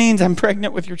know what this means. I'm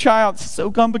pregnant with your child. It's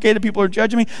so complicated. People are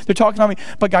judging me. They're talking about me.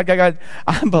 But God,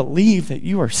 I believe that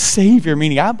you are Savior,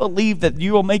 meaning I believe that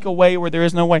you will make a way where there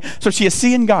is no way. So she is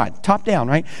seeing God, top down,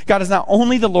 right? God is not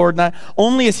only the Lord, not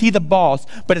only is he the boss,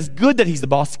 but it's good that he's the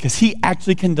boss because he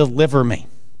actually can deliver me.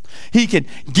 He can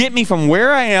get me from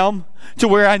where I am to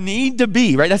where I need to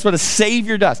be, right? That's what a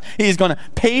Savior does. He is going to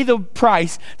pay the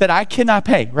price that I cannot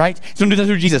pay, right? He's going to do that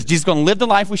through Jesus. Jesus is going to live the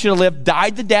life we should have lived,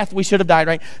 died the death we should have died,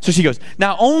 right? So she goes,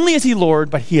 not only is he Lord,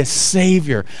 but he is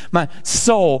Savior. My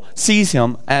soul sees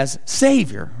him as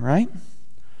Savior, right? And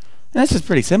that's just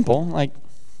pretty simple. Like,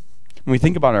 when we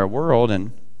think about our world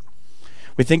and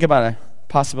we think about a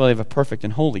possibility of a perfect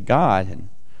and holy God, and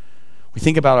we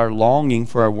think about our longing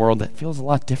for a world that feels a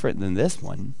lot different than this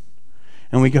one.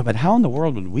 And we go, but how in the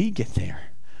world would we get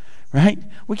there? Right?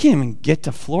 We can't even get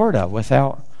to Florida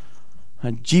without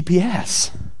a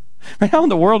GPS. Right? How in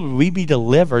the world would we be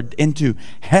delivered into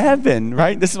heaven?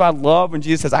 Right? This is what I love when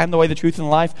Jesus says, I am the way, the truth, and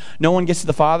the life. No one gets to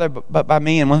the Father but by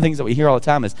me. And one of the things that we hear all the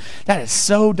time is, that is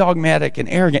so dogmatic and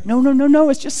arrogant. No.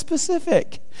 It's just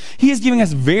specific. He is giving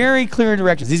us very clear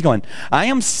directions. He's going, I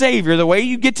am Savior. The way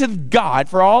you get to God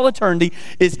for all eternity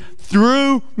is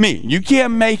through me. You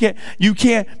can't make it. You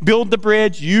can't build the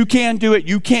bridge. You can't do it.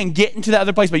 You can't get into the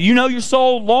other place. But you know your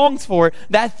soul longs for it.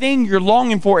 That thing you're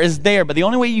longing for is there. But the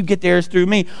only way you get there is through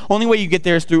me. Only way you get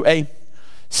there is through a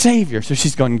Savior. So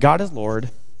she's going, God is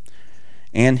Lord,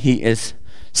 and he is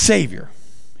Savior.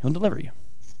 He'll deliver you.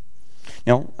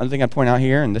 You know, other thing I'd point out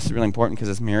here, and this is really important because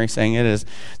it's Mary saying it, is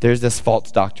there's this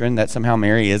false doctrine that somehow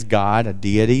Mary is God, a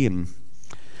deity, and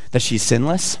that she's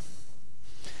sinless.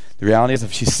 The reality is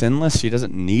if she's sinless, she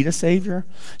doesn't need a Savior.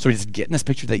 So we just get in this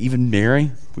picture that even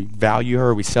Mary, we value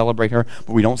her, we celebrate her,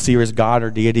 but we don't see her as God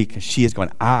or deity because she is going,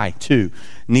 I too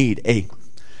need a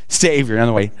Savior.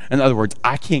 In other words,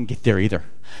 I can't get there either.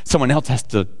 Someone else has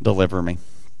to deliver me.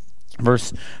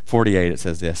 Verse 48, it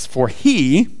says this, for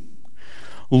he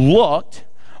looked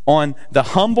on the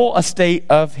humble estate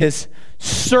of his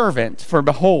servant, for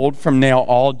behold, from now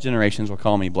all generations will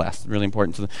call me blessed. Really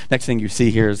important. So the next thing you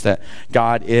see here is that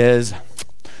God is a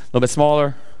little bit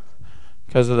smaller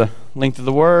because of the length of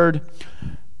the word,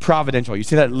 providential. You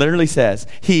see that it literally says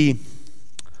he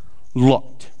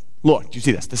looked. Look, you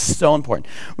see this? This is so important.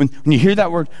 When you hear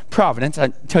that word providence, I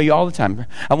tell you all the time,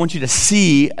 I want you to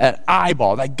see an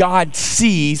eyeball, that God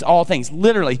sees all things.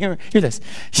 Literally, hear this.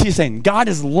 She's saying, God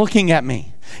is looking at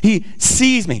me. He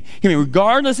sees me. Hear me,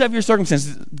 regardless of your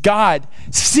circumstances, God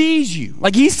sees you.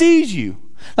 Like he sees you.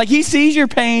 Like he sees your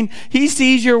pain, he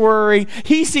sees your worry,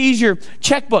 he sees your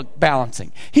checkbook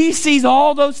balancing. He sees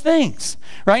all those things,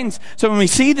 right? And so when we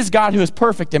see this God who is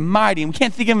perfect and mighty, and we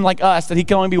can't think of him like us, that he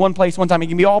can only be one place one time, he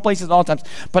can be all places at all times.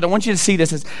 But I want you to see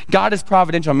this as God is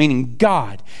providential, meaning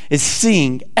God is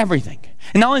seeing everything.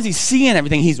 And not only is he seeing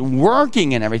everything, he's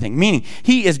working in everything, meaning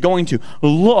he is going to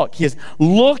look. He is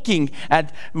looking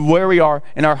at where we are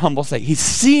in our humble state. He's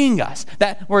seeing us.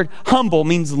 That word humble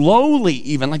means lowly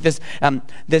even, like this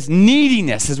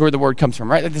neediness is where the word comes from,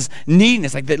 right? Like this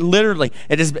neediness, like that literally,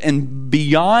 it is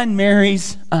beyond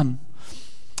Mary's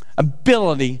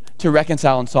ability to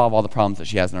reconcile and solve all the problems that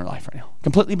she has in her life right now.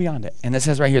 Completely beyond it. And it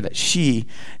says right here that he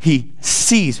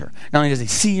sees her. Not only does he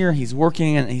see her, he's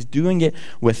working and he's doing it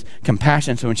with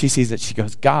compassion. So when she sees it, she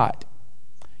goes, God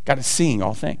is seeing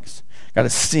all things. God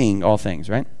is seeing all things,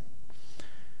 right?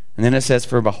 And then it says,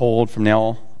 for behold, from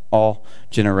now all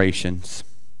generations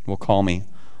will call me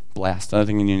blessed. Another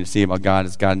thing you need to see about God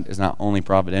is not only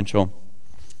providential,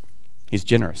 he's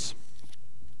generous.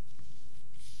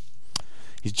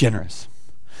 He's generous.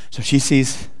 So he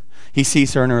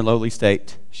sees her in her lowly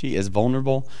state. She is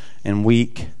vulnerable and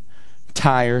weak,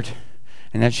 tired,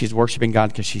 and as she's worshiping God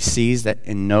because she sees that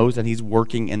and knows that he's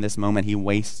working in this moment. He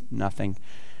wastes nothing.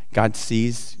 God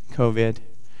sees COVID.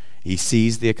 He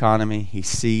sees the economy. He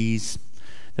sees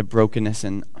the brokenness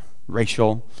and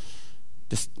racial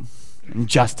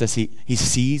injustice. He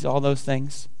sees all those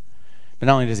things. But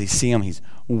not only does he see them, he's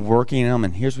working in them.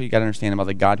 And here's what you got to understand about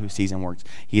the God who sees and works.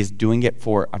 He is doing it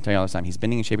for, I'll tell you all the time, he's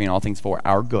bending and shaping all things for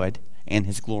our good and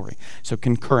his glory. So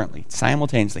concurrently,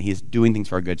 simultaneously, he is doing things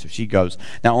for our good. So she goes.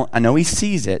 Now, I know he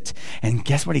sees it, and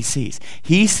guess what he sees?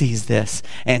 He sees this,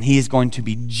 and he is going to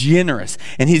be generous.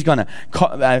 And he's going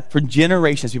to, for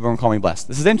generations, people are going to call me blessed.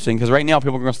 This is interesting, because right now,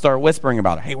 people are going to start whispering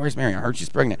about it. Hey, where's Mary? I heard she's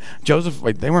pregnant. Joseph,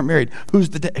 wait, they weren't married. Who's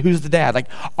the dad? Like,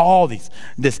 all this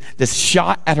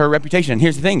shot at her reputation. And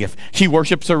here's the thing. If she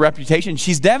worships her reputation,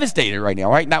 she's devastated right now,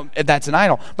 right? Now, that's an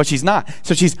idol, but she's not.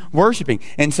 So she's worshiping.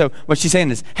 And so what she's saying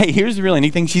is, hey, here's the really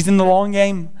neat thing. She's in the long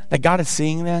game, that God is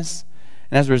seeing this,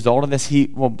 and as a result of this,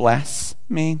 he will bless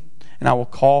me, and I will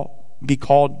be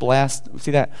called blessed.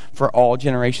 See that? For all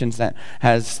generations. That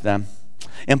has the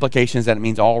implications that it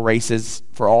means all races,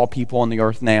 for all people on the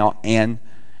earth now and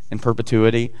in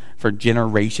perpetuity. For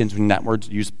generations, when that word's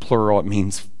used plural, it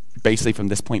means basically from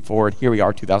this point forward. Here we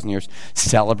are 2,000 years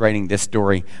celebrating this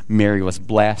story. Mary was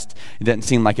blessed. It didn't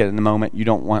seem like it in the moment. You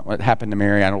don't want what happened to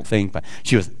Mary, I don't think, but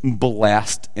she was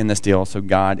blessed in this deal. So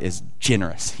God is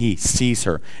generous. He sees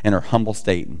her in her humble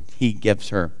state, and he gives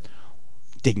her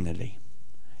dignity.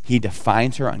 He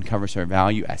defines her, uncovers her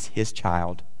value as his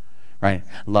child. Right?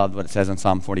 Love what it says in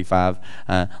Psalm 45.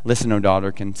 Listen, O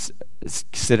daughter,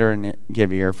 consider and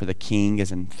give ear, for the king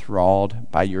is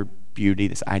enthralled by your beauty.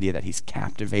 This idea that he's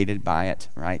captivated by it,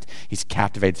 right? He's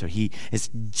captivated, so he is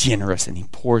generous and he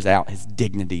pours out his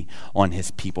dignity on his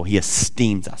people. He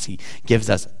esteems us. He gives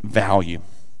us value.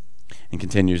 And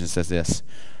continues and says this,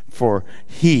 for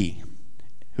he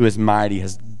who is mighty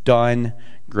has done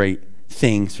great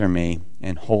things for me,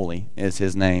 and holy is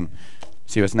his name.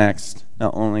 See what's next?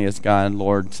 Not only is God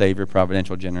Lord, Savior,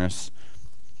 providential, generous,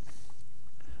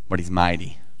 but he's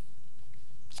mighty.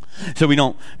 So we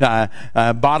don't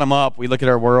bottom up, we look at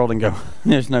our world and go,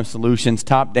 there's no solutions.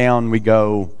 Top down, we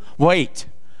go, wait,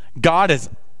 God is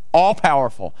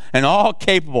all-powerful and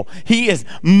all-capable. He is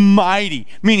mighty,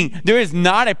 meaning there is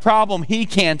not a problem he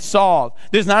can't solve.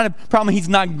 There's not a problem he's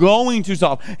not going to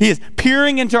solve. He is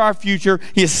peering into our future.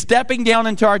 He is stepping down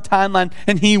into our timeline,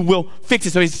 and he will fix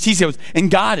it. So he says, and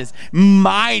God is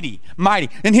mighty.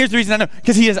 And here's the reason I know,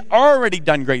 because he has already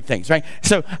done great things, right?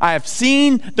 So I have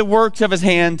seen the works of his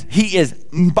hand. He is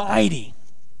mighty.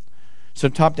 So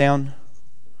top down,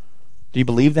 do you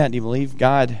believe that? Do you believe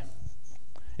God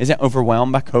isn't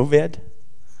overwhelmed by COVID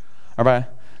or by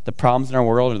the problems in our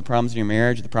world or the problems in your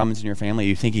marriage or the problems in your family?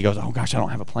 You think he goes, oh gosh, I don't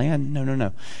have a plan.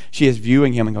 No. She is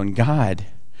viewing him and going, God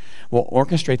will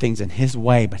orchestrate things in his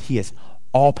way, but he is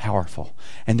all powerful,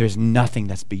 and there's nothing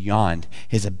that's beyond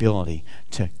his ability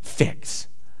to fix,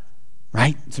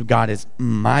 right? So God is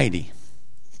mighty.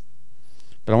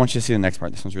 But I want you to see the next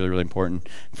part. This one's really, really important.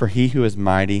 For he who is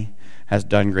mighty has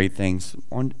done great things.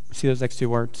 See those next two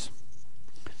words?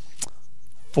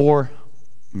 For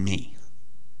me.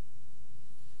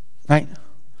 Right?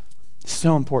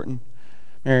 So important.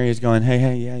 Mary is going,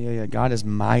 hey, yeah. God is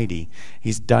mighty.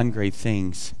 He's done great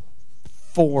things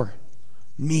for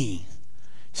me.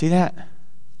 See that?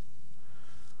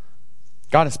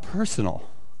 God is personal.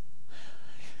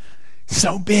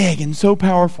 so big and so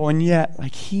powerful, and yet,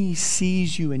 like, he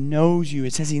sees you and knows you.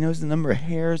 It says he knows the number of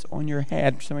hairs on your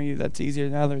head. For some of you, that's easier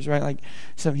than others, right? Like,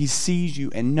 so he sees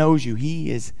you and knows you. He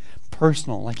is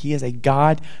personal. Like, he is a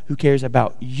God who cares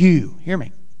about you. Hear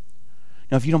me.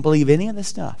 Now, if you don't believe any of this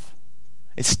stuff,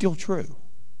 it's still true.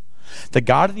 The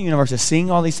God of the universe is seeing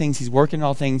all these things. He's working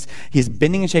all things. He's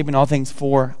bending and shaping all things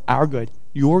for our good,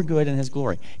 your good, and his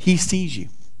glory. He sees you.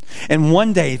 And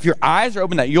one day, if your eyes are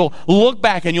open, that you'll look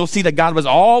back and you'll see that God was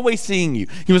always seeing you.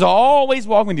 He was always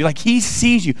walking with you. Like, he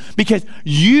sees you because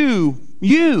you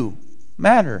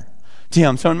matter to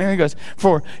him. So when Mary goes,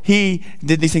 for he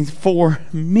did these things for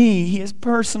me, he is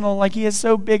personal. Like, he is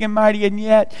so big and mighty, and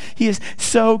yet he is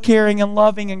so caring and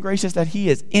loving and gracious that he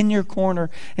is in your corner,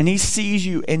 and he sees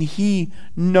you, and he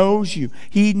knows you.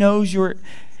 He knows your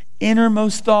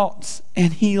innermost thoughts,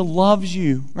 and he loves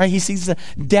you, right? He sees the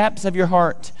depths of your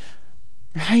heart,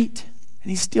 right? And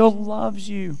he still loves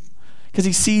you because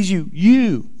he sees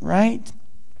you, right?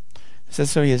 It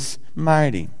says, so he is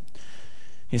mighty.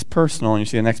 He is personal, and you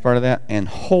see the next part of that? And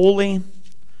holy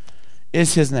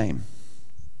is his name,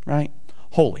 right?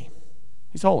 Holy.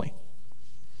 He's holy.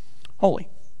 Holy.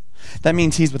 That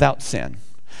means he's without sin.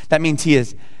 That means he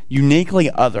is uniquely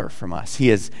other from us.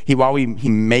 He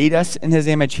made us in his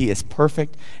image, he is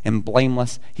perfect and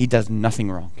blameless. He does nothing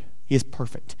wrong. He is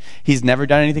perfect. He's never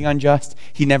done anything unjust.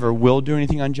 He never will do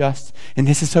anything unjust. And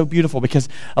this is so beautiful because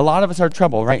a lot of us are in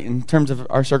trouble, right, in terms of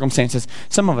our circumstances.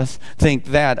 Some of us think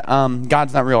that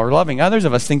God's not real or loving. Others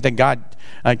of us think that God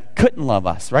couldn't love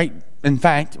us, right? In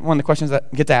fact, one of the questions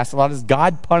that gets asked a lot is,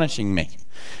 God punishing me?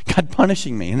 God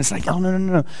punishing me. And it's like, oh,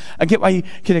 no. I get why you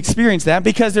can experience that,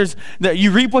 because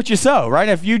you reap what you sow, right?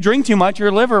 If you drink too much,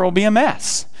 your liver will be a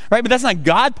mess, right? But that's not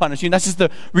God punishing. That's just the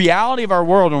reality of our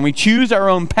world. When we choose our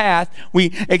own path,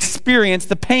 we experience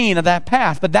the pain of that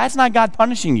path. But that's not God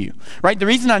punishing you, right? The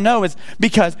reason I know is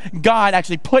because God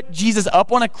actually put Jesus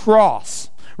up on a cross,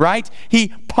 right? He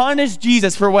punished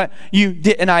Jesus for what you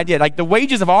did and I did. Like, the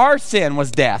wages of our sin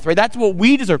was death, right? That's what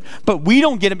we deserve. But we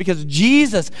don't get it because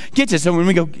Jesus gets it. So when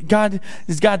we go,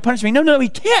 does God punish me? No, he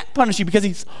can't punish you because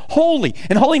he's holy.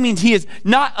 And holy means he is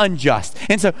not unjust.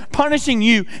 And so punishing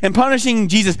you and punishing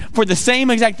Jesus for the same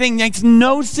exact thing makes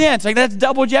no sense. Like, that's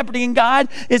double jeopardy, and God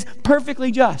is perfectly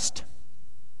just.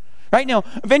 Right now,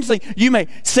 eventually, you may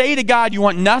say to God you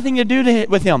want nothing to do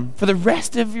with him for the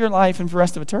rest of your life and for the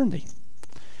rest of eternity.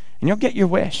 And you'll get your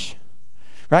wish,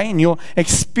 right? And you'll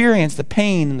experience the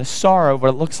pain and the sorrow of what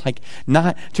it looks like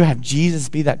not to have Jesus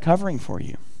be that covering for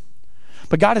you.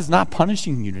 But God is not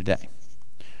punishing you today,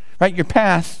 right? Your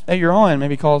path that you're on may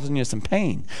be causing you some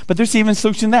pain. But there's even a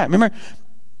solution to that. Remember,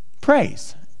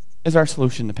 praise is our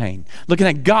solution to pain. Looking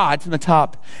at God from the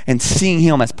top and seeing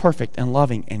him as perfect and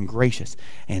loving and gracious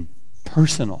and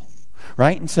personal,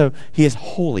 right? And so he is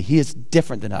holy. He is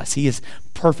different than us. He is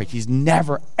perfect. He's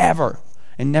never, ever,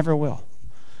 and never will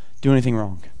do anything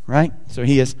wrong, right? So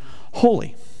he is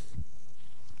holy.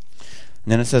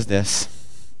 And then it says this,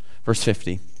 verse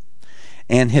 50.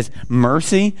 And his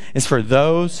mercy is for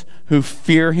those who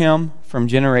fear him from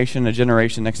generation to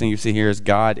generation. Next thing you see here is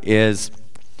God is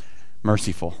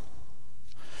merciful.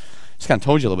 Just kind of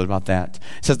told you a little bit about that.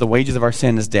 It says the wages of our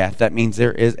sin is death. That means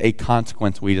there is a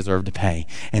consequence we deserve to pay.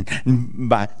 And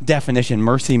by definition,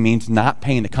 mercy means not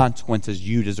paying the consequences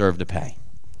you deserve to pay.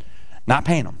 Not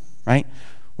paying them, right?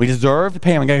 We deserve to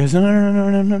pay them. And God goes,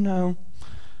 no.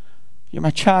 You're my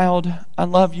child. I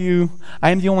love you. I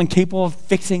am the only one capable of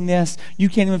fixing this. You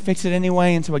can't even fix it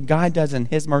anyway. And so what God does in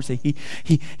his mercy,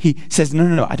 he says,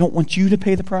 no. I don't want you to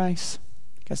pay the price.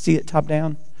 You guys see it top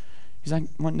down? He's not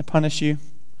wanting to punish you.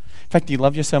 In fact, he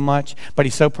loves you so much, but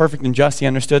he's so perfect and just, he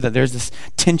understood that there's this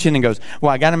tension and goes,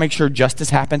 well, I got to make sure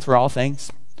justice happens for all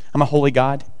things. I'm a holy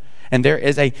God. And there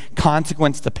is a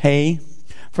consequence to pay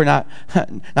for not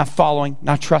following,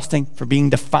 not trusting, for being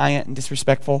defiant and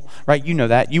disrespectful, right? You know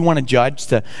that. You want a judge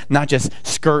to not just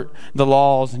skirt the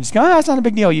laws and just go, it's not a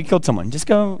big deal. You killed someone. Just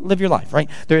go live your life, right?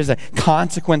 There is a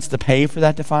consequence to pay for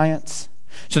that defiance.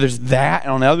 So there's that,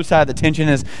 and on the other side of the tension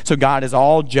is, so God is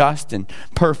all just and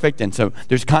perfect, and so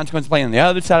there's consequence playing. On the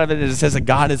other side of it is, it says that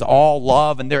God is all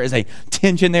love, and there is a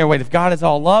tension there. Wait, if God is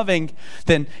all loving,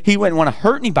 then he wouldn't want to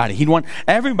hurt anybody. He'd want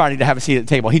everybody to have a seat at the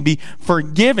table. He'd be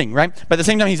forgiving, right? But at the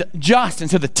same time, he's just, and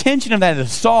so the tension of that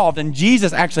is solved, and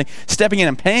Jesus actually stepping in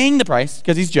and paying the price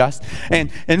because he's just,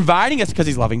 and inviting us because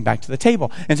he's loving back to the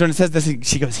table. And so when it says this,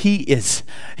 she goes, he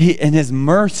in his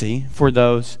mercy for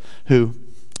those who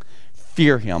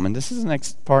fear him. And this is the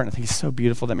next part, and I think it's so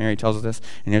beautiful that Mary tells us this.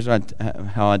 And here's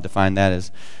how I define that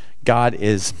is, God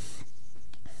is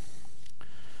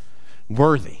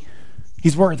worthy.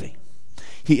 He's worthy.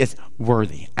 He is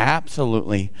worthy,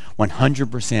 absolutely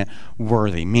 100%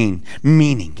 worthy,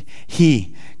 meaning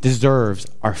he deserves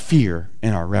our fear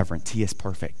and our reverence. He is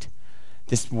perfect.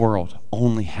 This world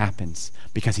only happens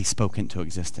because he spoke into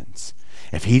existence.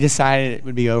 If he decided it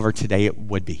would be over today, it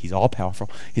would be. He's all powerful.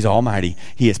 He's almighty.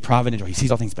 He is providential. He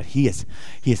sees all things, but he is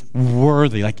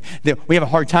worthy. We have a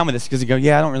hard time with this because you go,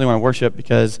 yeah, I don't really want to worship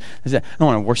because I don't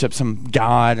want to worship some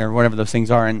God or whatever those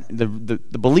things are. And the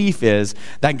belief is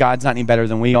that God's not any better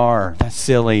than we are. That's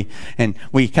silly. And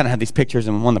we kind of have these pictures,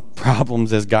 and one of the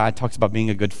problems is God talks about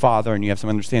being a good father, and you have some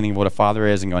understanding of what a father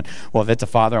is, and going, well, if it's a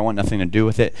father, I want nothing to do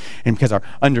with it. And because our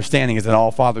understanding is that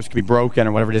all fathers can be broken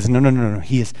or whatever it is. No.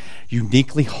 He is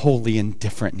uniquely holy and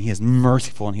different, and he is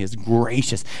merciful, and he is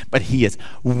gracious, but he is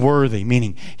worthy,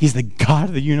 meaning he's the God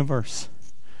of the universe.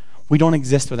 We don't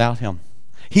exist without him.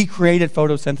 He created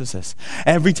photosynthesis.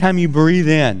 Every time you breathe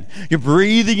in, you're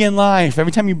breathing in life.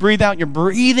 Every time you breathe out, you're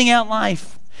breathing out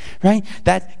life, right?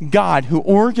 That God who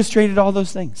orchestrated all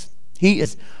those things, he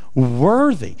is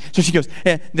worthy. So she goes,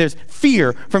 there's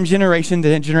fear from generation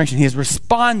to generation. He is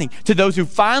responding to those who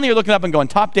finally are looking up and going,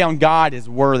 top down, God is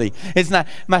worthy. It's not,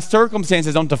 my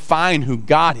circumstances don't define who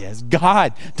God is.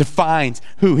 God defines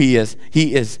who he is.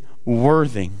 He is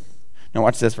worthy. Now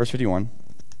watch this, verse 51.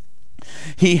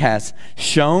 He has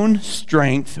shown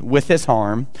strength with his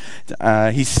arm.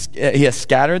 He has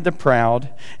scattered the proud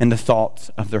in the thoughts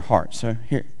of their hearts. So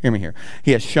hear me here.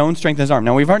 He has shown strength in his arm.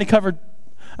 Now we've already covered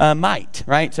might,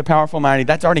 right? So powerful, mighty,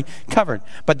 that's already covered.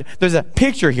 But there's a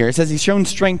picture here. It says he's shown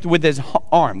strength with his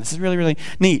arm. This is really, really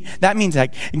neat. That means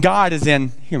that God is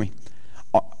in, hear me,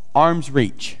 arm's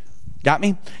reach. Got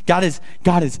me? God is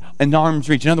in arm's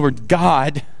reach. In other words,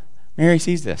 God, Mary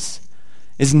sees this,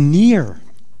 is near.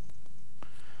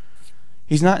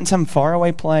 He's not in some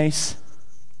faraway place.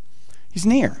 He's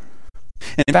near.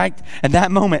 And in fact, at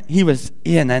that moment, he was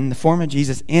in the form of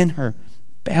Jesus in her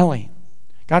belly.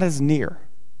 God is near.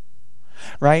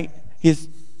 Right? He's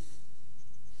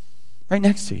right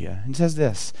next to you. And says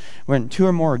this, when two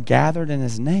or more are gathered in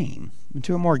his name,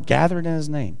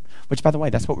 which, by the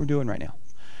way, that's what we're doing right now.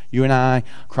 You and I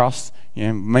across,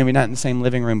 maybe not in the same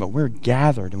living room, but we're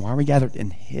gathered. And why are we gathered?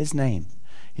 In his name.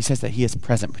 He says that he is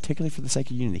present, particularly for the sake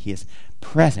of unity. He is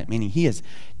present, meaning he is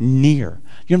near.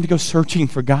 You don't have to go searching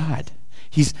for God.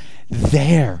 He's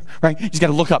there, right? You just got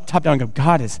to look up, top down, and go,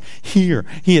 God is here.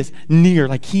 He is near,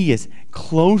 like he is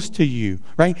close to you,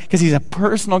 right? Because he's a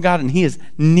personal God and he is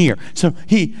near. So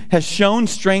he has shown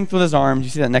strength with his arms. You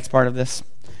see that next part of this?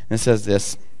 And it says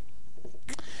this.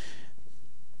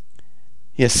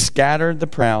 He has scattered the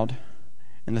proud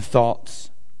in the thoughts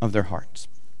of their hearts.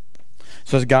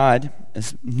 So as God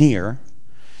is near,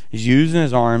 he's using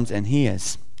his arms, and he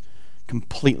is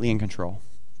completely in control.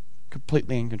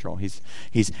 Completely in control. He's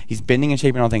bending and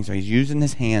shaping all things. So he's using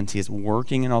his hands. He is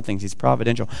working in all things. He's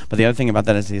providential. But the other thing about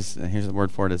that is here's the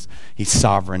word for it, is he's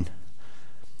sovereign.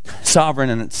 Sovereign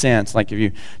in its sense, like if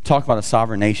you talk about a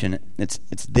sovereign nation, it's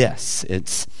this.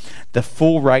 It's the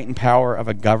full right and power of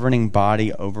a governing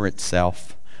body over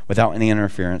itself without any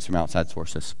interference from outside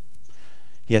sources.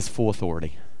 He has full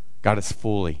authority. God is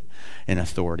fully in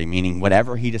authority, meaning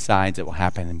whatever he decides, it will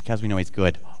happen. And because we know he's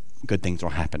good things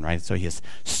will happen, right? So he is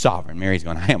sovereign. Mary's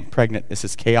going, I am pregnant. This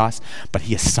is chaos. But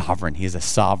he is sovereign. He is a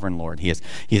sovereign Lord. He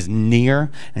is near,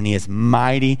 and he is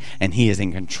mighty, and he is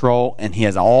in control, and he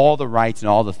has all the rights and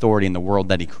all the authority in the world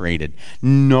that he created.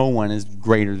 No one is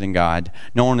greater than God.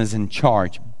 No one is in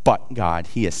charge but God.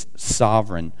 He is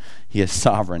sovereign. He is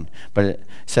sovereign. But it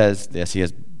says this,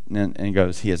 and it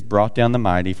goes, he has brought down the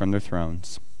mighty from their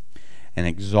thrones and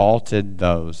exalted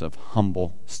those of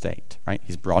humble state, right?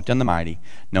 He's brought down the mighty.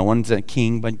 No one's a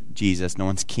king but Jesus. No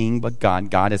one's king but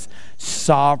God. God is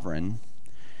sovereign,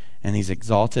 and he's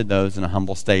exalted those in a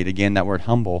humble state. Again, that word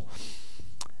humble,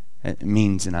 it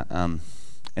means in a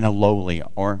lowly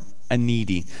or a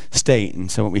needy state. And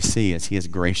so what we see is he is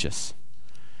gracious.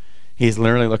 He is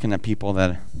literally looking at people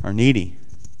that are needy.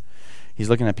 He's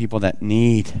looking at people that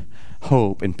need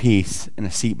hope and peace and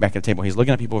a seat back at the table. He's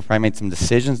looking at people who've probably made some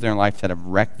decisions in their life that have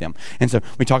wrecked them. And so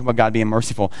we talk about God being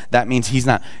merciful. That means he's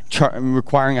not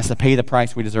requiring us to pay the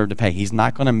price we deserve to pay. He's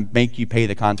not going to make you pay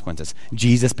the consequences.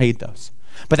 Jesus paid those.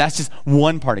 But that's just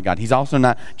one part of God. He's also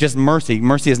not just mercy.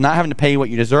 Mercy is not having to pay what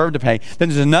you deserve to pay. Then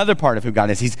there's another part of who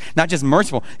God is. He's not just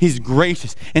merciful, he's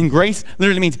gracious. And grace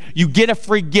literally means you get a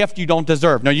free gift you don't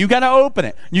deserve. No, you got to open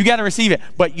it. You got to receive it.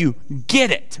 But you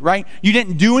get it, right? You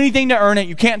didn't do anything to earn it.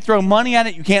 You can't throw money at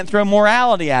it. You can't throw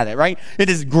morality at it, right? It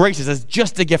is gracious. It's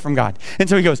just a gift from God. And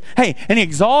so he goes, hey, and he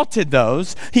exalted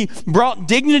those. He brought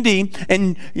dignity,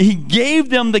 and he gave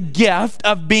them the gift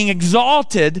of being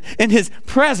exalted in his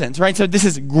presence, right? So this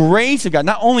This is grace of God.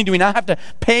 Not only do we not have to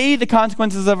pay the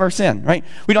consequences of our sin, right?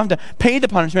 We don't have to pay the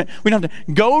punishment. We don't have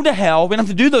to go to hell. We don't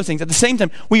have to do those things. At the same time,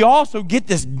 we also get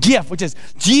this gift, which is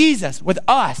Jesus with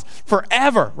us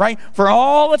forever, right? For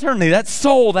all eternity. That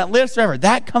soul that lives forever.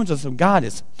 That comes with us. So God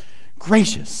is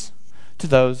gracious to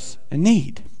those in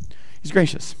need. He's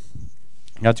gracious.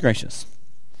 God's gracious.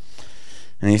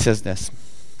 And he says this.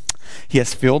 He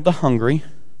has filled the hungry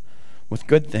with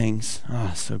good things.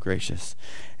 Oh, so gracious.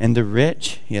 And the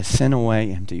rich he has sent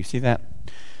away empty. You see that?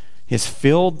 He has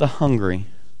filled the hungry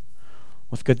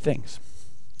with good things.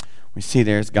 We see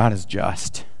there's God is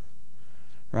just.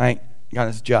 Right? God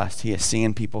is just. He is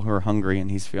seeing people who are hungry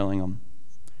and he's filling them.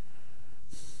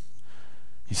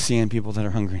 He's seeing people that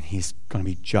are hungry and he's going to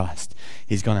be just.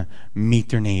 He's going to meet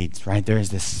their needs, right? There is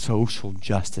this social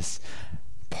justice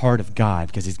part of God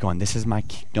because he's going, this is my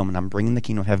kingdom and I'm bringing the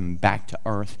kingdom of heaven back to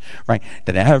earth, right?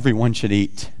 That everyone should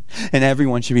eat and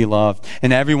everyone should be loved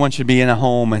and everyone should be in a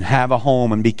home and have a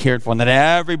home and be cared for and that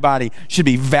everybody should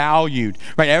be valued,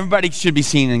 right? Everybody should be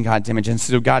seen in God's image. And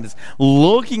so God is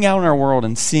looking out in our world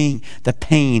and seeing the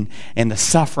pain and the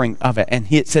suffering of it. And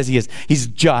it says he's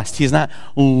just. He is not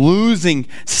losing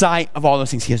sight of all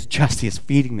those things. He is just. He is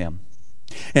feeding them.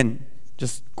 And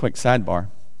just quick sidebar.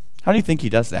 How do you think he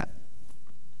does that?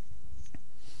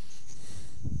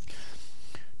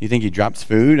 Do you think he drops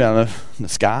food out of the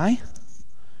sky?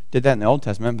 Did that in the Old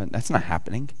Testament, but that's not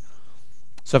happening.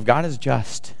 So if God is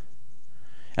just,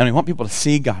 and we want people to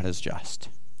see God as just,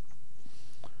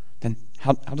 then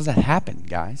how does that happen,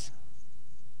 guys?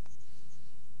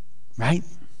 Right?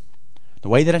 The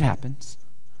way that it happens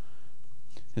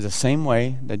is the same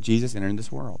way that Jesus entered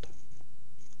this world.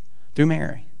 Through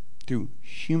Mary, through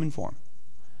human form,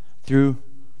 through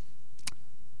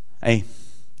a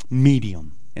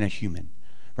medium in a human.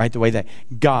 Right? The way that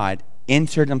God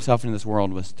inserted himself into this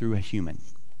world was through a human.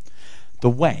 The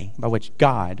way by which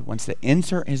God wants to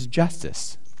insert his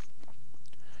justice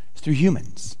is through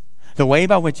humans. The way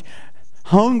by which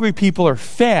hungry people are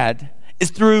fed is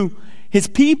through his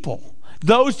people.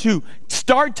 Those who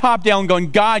start top down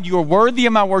going, God, you are worthy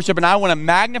of my worship and I want to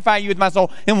magnify you with my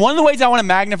soul. And one of the ways I want to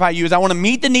magnify you is I want to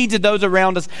meet the needs of those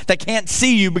around us that can't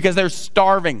see you because they're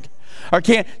starving. Or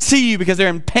can't see you because they're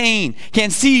in pain.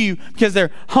 Can't see you because they're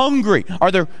hungry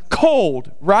or they're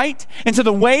cold, right? And so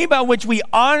the way by which we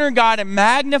honor God and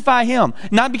magnify him,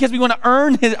 not because we want to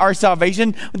earn our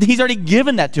salvation, he's already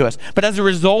given that to us. But as a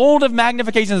result of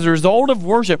magnification, as a result of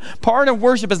worship, part of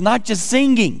worship is not just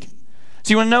singing.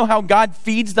 So you want to know how God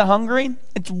feeds the hungry?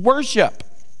 It's worship.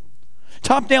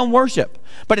 Top-down worship.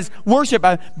 But it's worship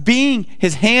by being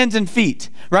his hands and feet,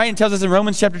 right? It tells us in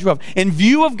Romans chapter 12, in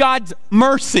view of God's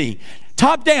mercy,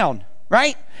 top-down,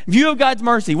 right? In view of God's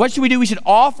mercy, what should we do? We should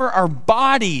offer our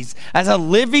bodies as a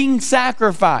living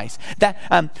sacrifice. That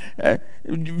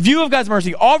view of God's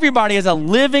mercy, offer your body as a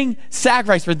living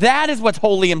sacrifice, for that is what's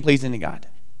holy and pleasing to God,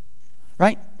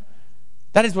 right?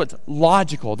 That is what's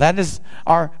logical. That is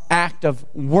our act of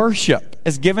worship,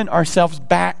 is giving ourselves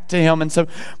back to him. And so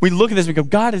we look at this, we go,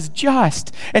 God is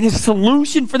just. And his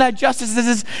solution for that justice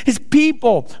is his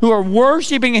people who are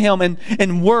worshiping him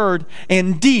in word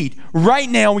and deed. Right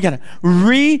now, we got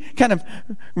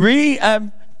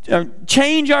to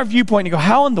change our viewpoint and go,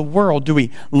 how in the world do we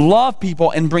love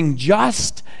people and bring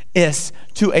justice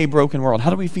to a broken world? How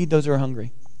do we feed those who are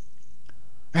hungry?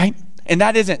 Right? And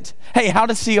that isn't, hey, how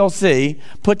does CLC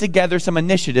put together some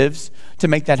initiatives to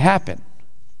make that happen?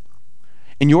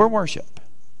 In your worship,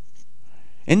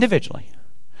 individually,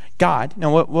 God,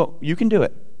 now you can do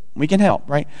it. We can help,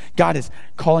 right? God is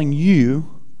calling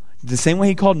you the same way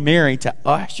he called Mary to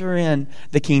usher in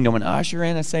the kingdom and usher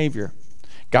in a Savior.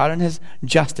 God in his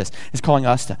justice is calling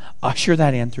us to usher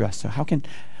that in through us. So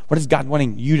what is God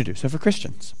wanting you to do? So for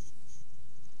Christians,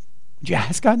 would you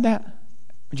ask God that?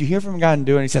 Would you hear from God and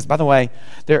do it? And he says, by the way,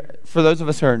 for those of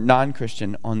us who are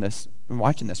non-Christian on this,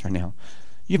 watching this right now,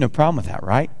 you have no problem with that,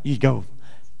 right? You go,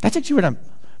 that's actually what I'm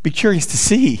be curious to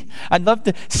see. I'd love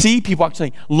to see people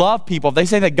actually love people. If they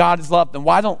say that God is love, then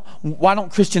why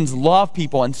don't Christians love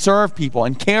people and serve people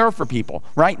and care for people,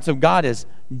 right? So God is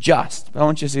just. But I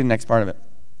want you to see the next part of it.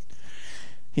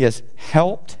 He has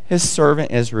helped his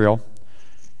servant Israel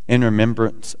in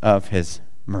remembrance of his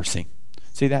mercy.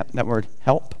 See that word,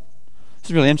 help? This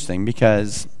is really interesting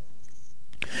because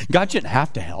God shouldn't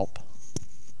have to help,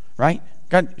 right?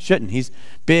 God shouldn't. He's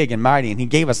big and mighty and he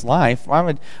gave us life.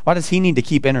 Why does he need to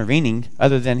keep intervening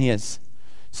other than he is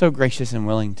so gracious and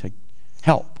willing to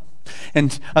help? In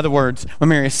other words, what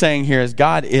Mary is saying here is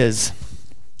God is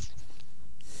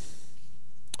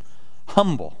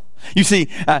humble You see,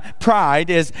 pride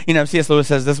is, C.S. Lewis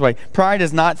says this way, pride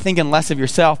is not thinking less of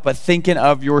yourself, but thinking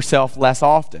of yourself less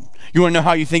often. You want to know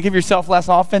how you think of yourself less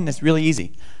often? It's really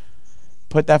easy.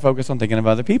 Put that focus on thinking of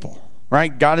other people,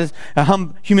 right?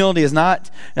 Humility is not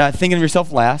thinking of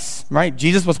yourself less, right?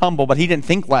 Jesus was humble, but he didn't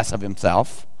think less of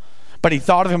himself. But he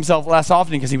thought of himself less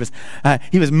often because he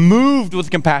was moved with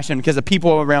compassion because the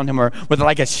people around him were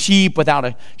like a sheep without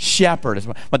a shepherd, is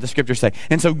what the scriptures say.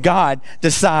 And so God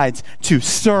decides to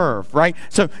serve, right?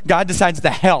 So God decides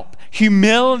to help.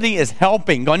 Humility is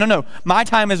helping, going, no, my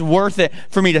time is worth it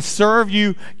for me to serve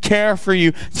you, care for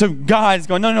you. So God is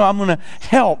going, no, I'm going to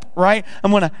help, right?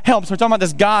 I'm going to help. So we're talking about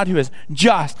this God who is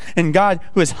just and God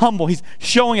who is humble. He's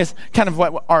showing us kind of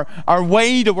what our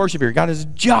way to worship here. God is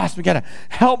just. We got to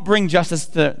help bring justice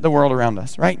to the world around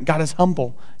us, right? God is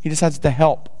humble. He decides to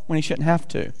help when he shouldn't have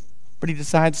to, but he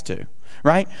decides to,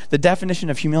 right? The definition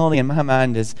of humility in my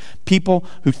mind is people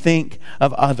who think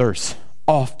of others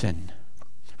often,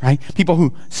 right? People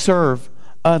who serve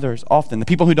others often. The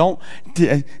people who don't,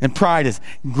 and pride is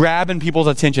grabbing people's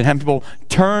attention, having people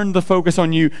turn the focus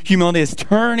on you. Humility is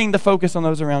turning the focus on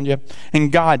those around you. And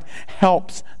God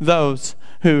helps those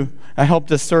who helped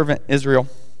his servant Israel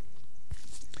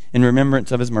in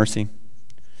remembrance of his mercy.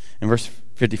 In verse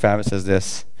 55 it says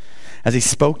this, as he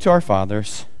spoke to our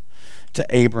fathers, to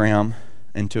Abraham,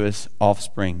 and to his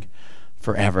offspring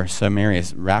forever. So Mary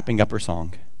is wrapping up her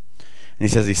song. And he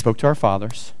says he spoke to our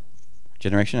fathers,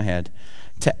 generation ahead,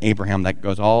 to Abraham. That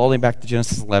goes all the way back to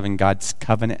Genesis 11, God's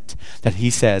covenant that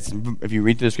he says, if you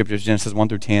read through the scriptures, Genesis 1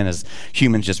 through 10 is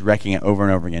humans just wrecking it over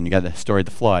and over again. You got the story of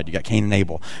the flood, you got Cain and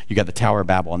Abel, you got the Tower of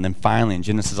Babel, and then finally in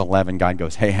Genesis 11, God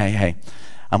goes, hey,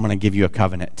 I'm going to give you a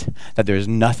covenant that there's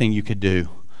nothing you could do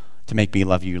to make me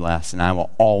love you less, and I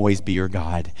will always be your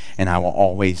God, and I will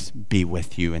always be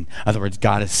with you. In other words,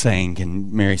 God is saying,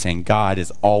 and Mary saying, God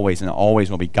is always and always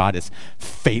will be. God is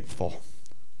faithful.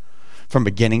 From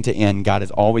beginning to end, God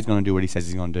is always going to do what he says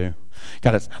he's going to do.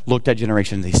 God has looked at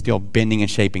generations. He's still bending and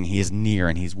shaping. He is near,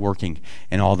 and he's working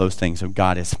in all those things. So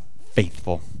God is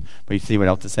faithful. But you see what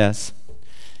else it says?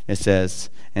 It says,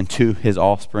 and to his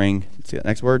offspring, see that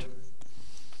next word?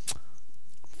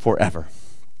 Forever.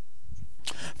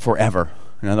 Forever.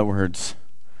 In other words,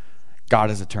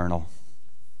 God is eternal.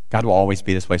 God will always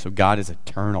be this way. So God is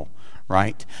eternal,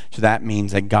 right? So that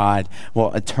means that God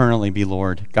will eternally be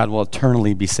Lord. God will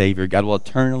eternally be Savior. God will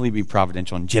eternally be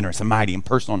providential and generous and mighty and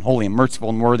personal and holy and merciful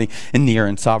and worthy and near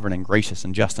and sovereign and gracious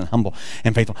and just and humble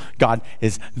and faithful. God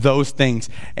is those things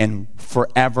and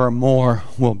forevermore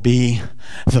will be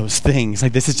those things.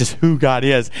 Like, this is just who God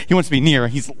is. He wants to be near.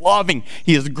 He's loving.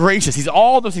 He is gracious. He's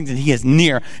all those things, and he is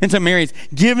near. And so Mary's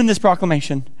given this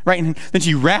proclamation, right? And then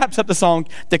she wraps up the song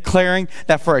declaring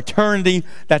that for eternity,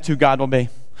 that's who God will be.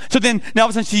 So then, now all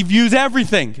of a sudden, she views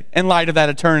everything in light of that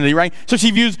eternity, right? So she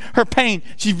views her pain,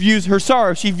 she views her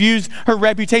sorrow, she views her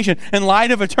reputation in light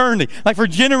of eternity. Like, for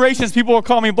generations, people will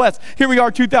call me blessed. Here we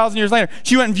are 2,000 years later.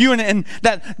 She wasn't viewing it in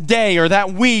that day or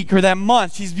that week or that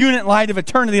month. She's viewing it in light of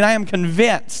eternity, and I am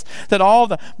convinced that all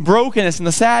the brokenness and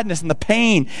the sadness and the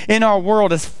pain in our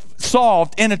world is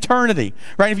solved in eternity,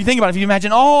 right? If you think about it, if you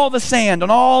imagine all the sand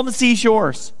on all the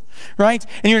seashores, right?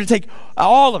 And you're to take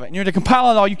all of it, and you're to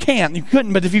compile it all. You can't. You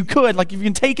couldn't, but if you could, like if you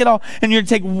can take it all, and you're to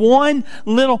take one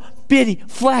little bitty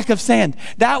fleck of sand,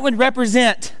 that would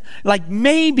represent like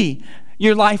maybe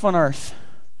your life on earth.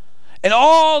 And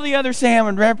all the other sand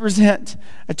would represent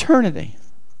eternity,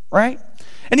 right?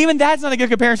 And even that's not a good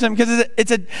comparison because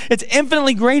it's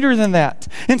infinitely greater than that.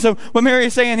 And so what Mary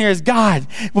is saying here is God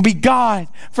will be God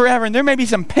forever. And there may be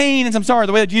some pain and some sorrow.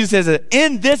 The way that Jesus says it,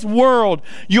 in this world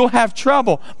you'll have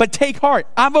trouble, but take heart.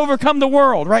 I've overcome the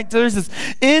world, right? So there's this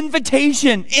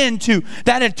invitation into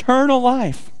that eternal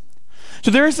life.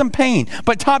 So there is some pain,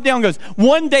 but top down goes,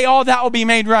 one day all that will be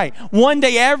made right. One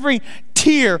day every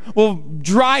tear will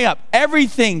dry up.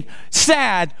 Everything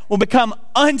sad will become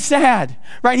unsad,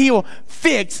 right? He will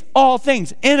fix all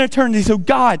things in eternity. So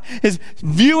God is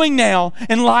viewing now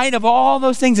in light of all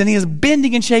those things, and he is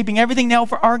bending and shaping everything now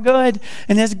for our good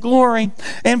and his glory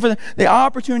and for the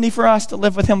opportunity for us to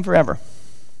live with him forever.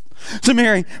 So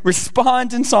Mary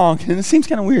responds in song, and it seems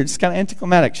kind of weird. It's kind of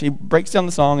anticlimactic. She breaks down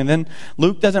the song, and then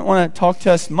Luke doesn't want to talk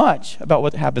to us much about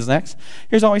what happens next.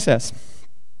 Here's all he says.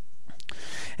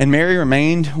 And Mary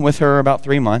remained with her about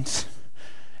 3 months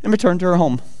and returned to her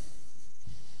home.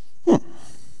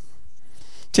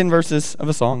 10 verses of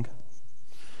a song.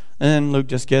 And then Luke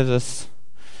just gives us,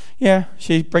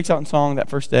 she breaks out in song that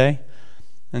first day,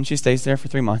 and she stays there for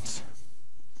 3 months.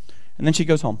 And then she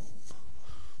goes home.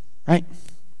 Right?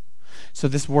 So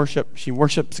this worship, she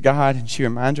worships God and she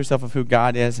reminds herself of who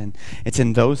God is. And it's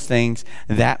in those things,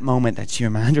 that moment, that she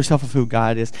reminds herself of who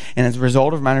God is. And as a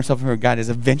result of reminding herself of who God is,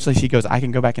 eventually she goes, I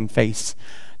can go back and face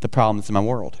the problems in my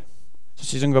world. So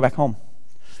she's going to go back home.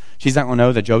 She's not going to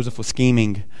know that Joseph was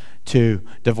scheming to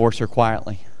divorce her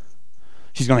quietly.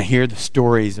 She's going to hear the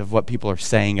stories of what people are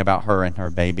saying about her and her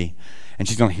baby. And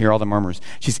she's going to hear all the murmurs.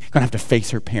 She's going to have to face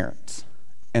her parents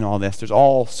and all this. There's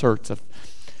all sorts of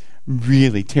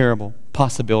really terrible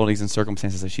possibilities and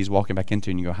circumstances that she's walking back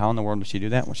into. And you go, how in the world did she do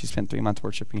that? Well, she spent 3 months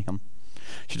worshiping him.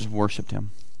 She just worshiped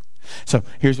him. So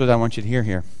here's what I want you to hear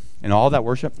here. In all that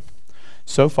worship,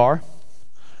 so far,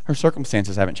 her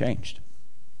circumstances haven't changed.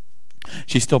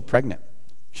 She's still pregnant.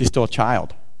 She's still a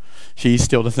child. She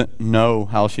still doesn't know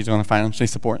how she's going to financially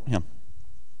support him.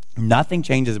 Nothing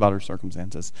changes about her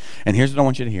circumstances. And here's what I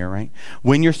want you to hear, right?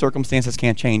 When your circumstances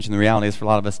can't change, and the reality is for a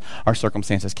lot of us, our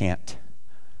circumstances can't.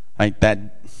 Right?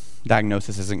 That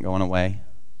diagnosis isn't going away.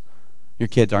 Your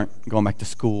kids aren't going back to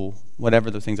school.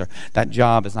 Whatever those things are. That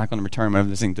job is not going to return. Whatever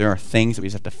those things. There are things that we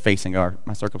just have to face and go,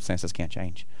 my circumstances can't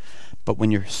change. But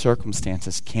when your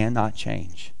circumstances cannot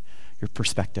change, your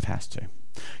perspective has to.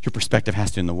 Your perspective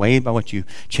has to. And the way by which you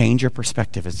change your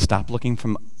perspective is stop looking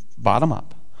from bottom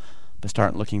up, but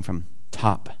start looking from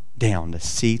top down to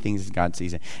see things as God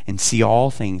sees it and see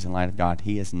all things in light of God.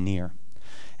 He is near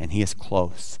and he is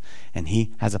close and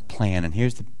he has a plan. And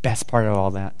here's the best part of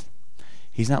all that.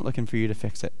 He's not looking for you to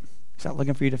fix it. He's not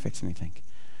looking for you to fix anything.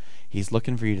 He's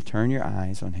looking for you to turn your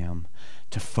eyes on him,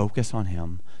 to focus on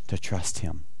him, to trust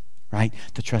him. Right?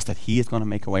 To trust that he is going to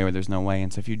make a way where there's no way.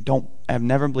 And so if you have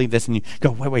never believed this and you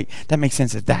go, wait, that makes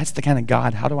sense. If that's the kind of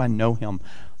God, how do I know him?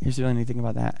 Here's the only thing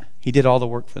about that. He did all the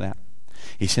work for that.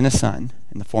 He sent his son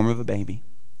in the form of a baby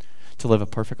to live a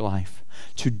perfect life,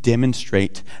 to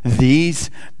demonstrate to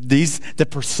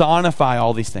personify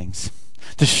all these things,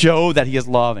 to show that he is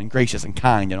love and gracious and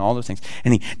kind and all those things.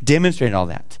 And he demonstrated all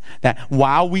that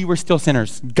while we were still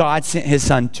sinners, God sent his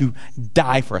son to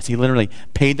die for us. He literally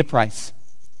paid the price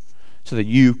so that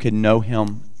you could know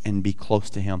him and be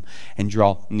close to him and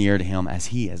draw near to him as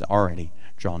he has already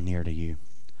drawn near to you.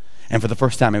 And for the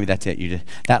first time, maybe that's it.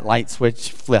 That light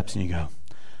switch flips and you go,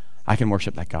 I can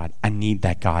worship that God. I need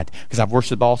that God. Because I've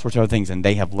worshiped all sorts of other things and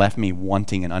they have left me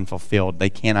wanting and unfulfilled.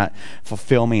 They cannot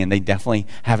fulfill me and they definitely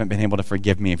haven't been able to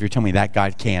forgive me. If you're telling me that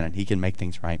God can and he can make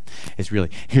things right,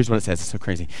 here's what it says. It's so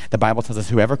crazy. The Bible tells us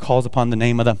whoever calls upon the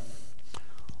name of the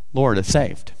Lord is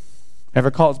saved.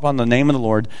 Whoever calls upon the name of the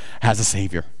Lord has a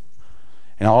Savior.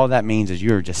 And all that means is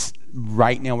you're just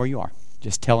right now where you are,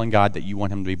 just telling God that you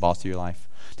want him to be boss of your life,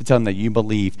 to tell him that you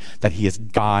believe that he is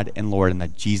God and Lord and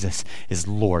that Jesus is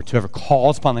Lord. Whoever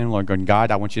calls upon the name of the Lord, going,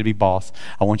 God, I want you to be boss.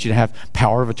 I want you to have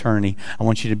power of attorney. I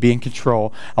want you to be in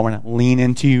control. I want to lean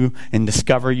into you and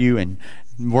discover you and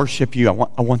worship you.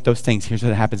 I want those things. Here's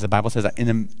what happens. The Bible says that in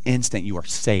an instant you are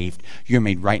saved. You're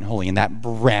made right and holy. And that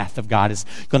breath of God is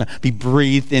going to be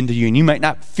breathed into you. And you might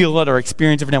not feel it or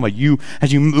experience it for now, but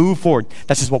as you move forward,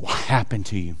 that's just what will happen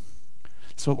to you.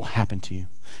 That's what will happen to you.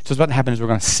 So what's about to happen is we're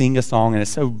going to sing a song, and it's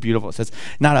so beautiful. It says,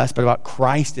 not us, but about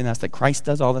Christ in us, that Christ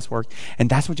does all this work. And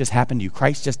that's what just happened to you.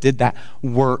 Christ just did that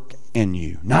work in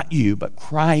you. Not you, but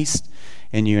Christ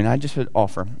in you. And I just would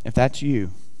offer, if that's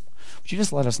you, would you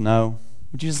just let us know?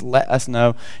 Would you just let us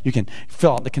know? You can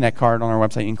fill out the Connect card on our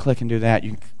website. You can click and do that.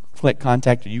 You can click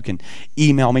contact, or you can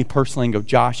email me personally and go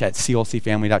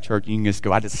josh@clcfamily.church. You can just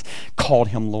go, I just called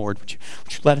him Lord. Would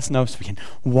you let us know so we can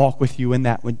walk with you in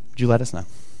that? Would you let us know?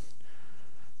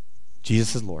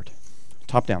 Jesus is Lord.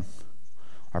 Top down.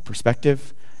 Our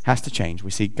perspective has to change.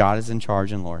 We see God is in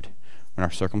charge and Lord when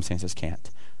our circumstances can't.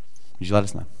 Would you let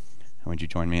us know? And would you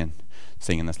join me in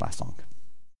singing this last song?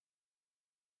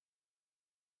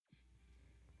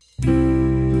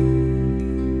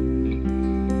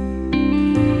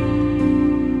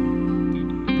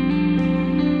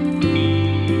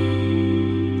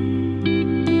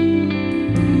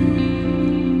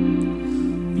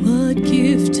 What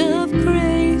gift of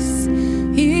grace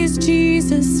is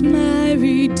Jesus, my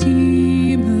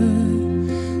Redeemer?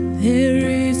 There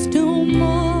is no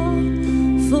more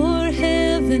for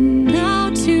heaven now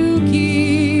to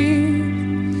give.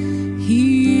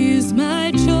 He is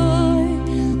my joy,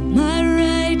 my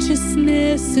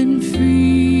righteousness and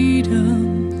freedom,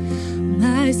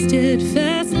 my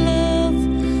steadfast love,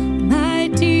 my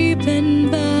deep and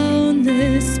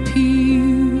boundless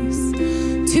peace.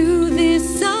 To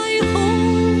this I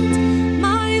hold,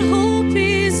 my hope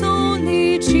is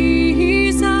only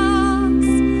Jesus,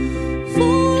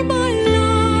 for my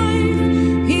life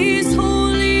is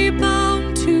wholly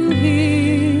bound to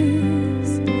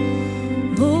His.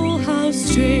 Oh, how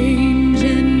strange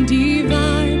and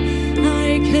divine,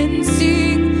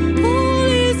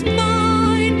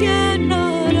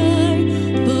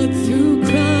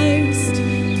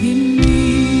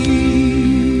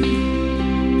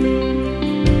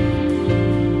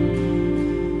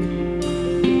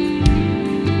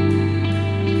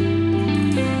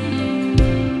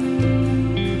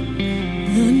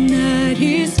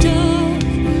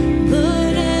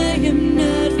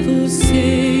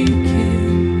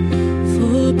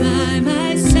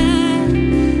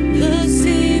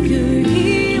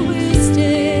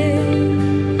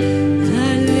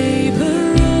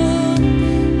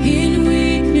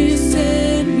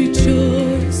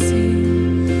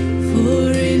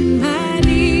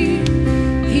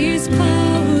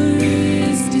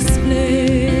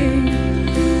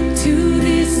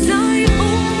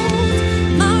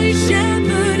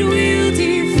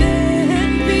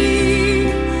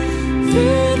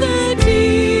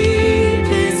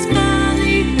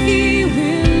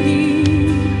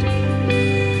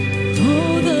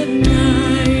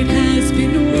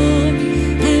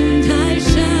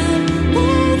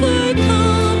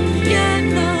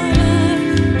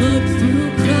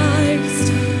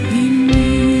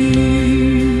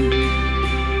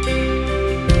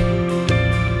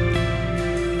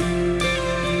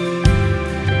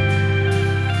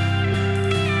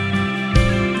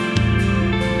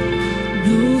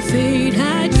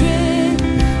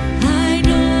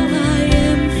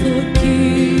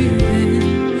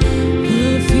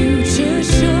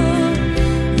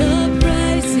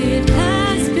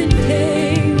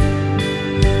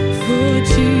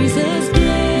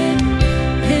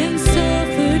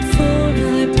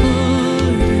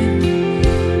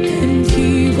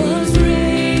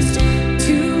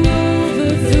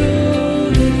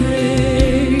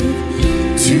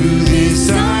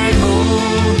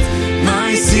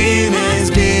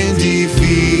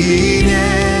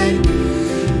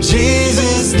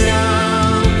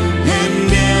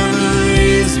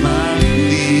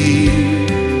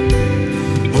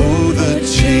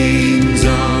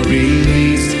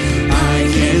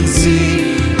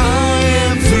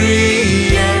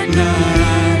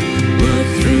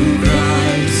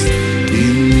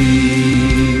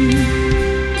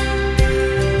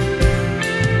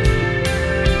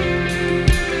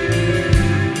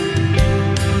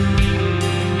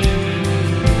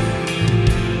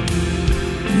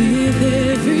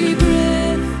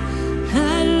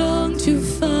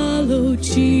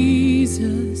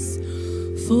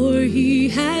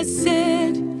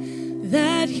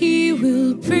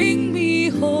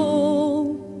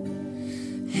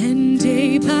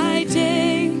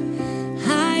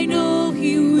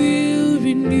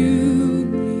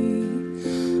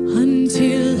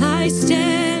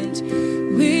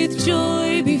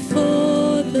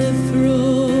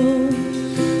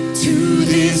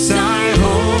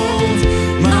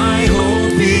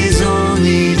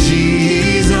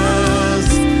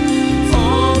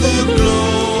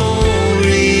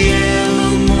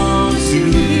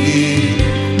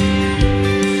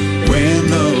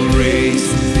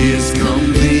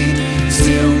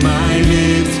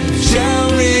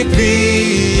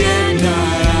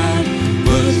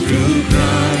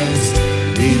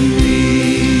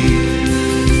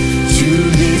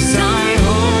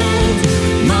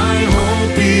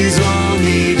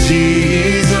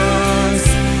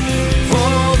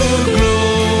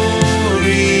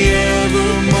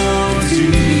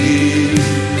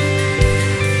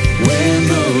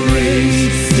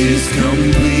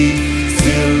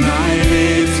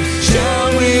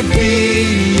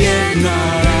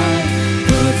 not I,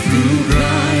 but through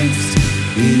Christ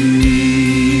in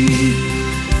me.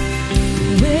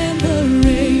 When the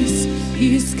race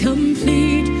is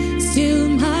complete, still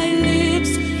my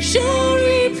lips shall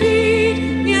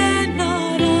repeat, yet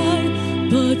not I,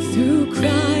 but through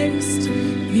Christ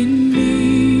in me.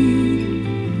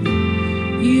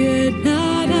 Yet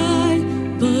not I,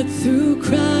 but through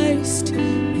Christ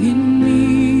in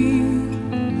me.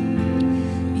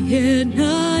 Yet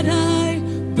not I,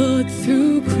 but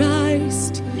through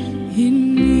Christ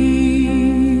in me.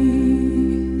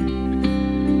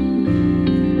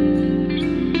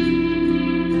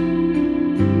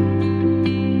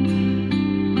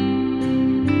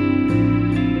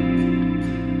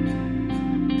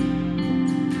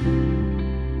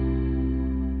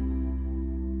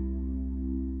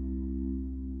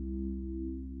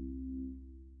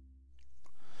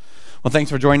 Well,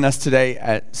 thanks for joining us today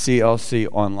at CLC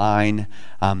Online.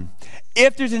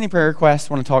 If there's any prayer requests,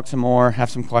 want to talk some more,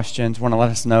 have some questions, want to let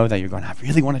us know that you're going, I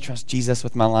really want to trust Jesus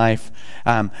with my life.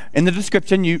 In the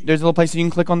description, there's a little place you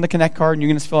can click on the Connect card and you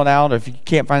can just fill it out. Or if you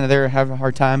can't find it there or have a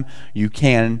hard time, you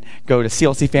can go to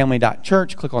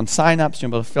clcfamily.church, click on sign-ups, you'll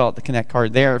be able to fill out the Connect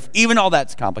card there. If even all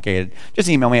that's complicated, just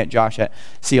email me at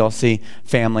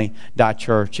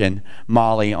josh@clcfamily.church, and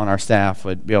Molly on our staff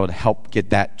would be able to help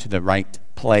get that to the right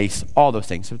place, all those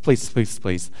things. So please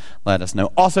let us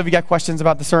know. Also, if you got questions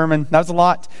about the sermon, that was a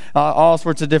lot, all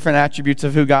sorts of different attributes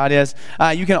of who God is.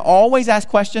 You can always ask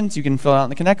questions. You can fill it out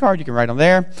in the Connect card. You can write them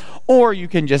there. Or you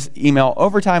can just email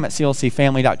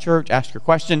overtime@clcfamily.church, ask your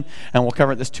question, and we'll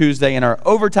cover it this Tuesday in our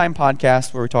Overtime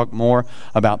podcast where we talk more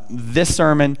about this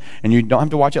sermon. And you don't have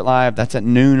to watch it live. That's at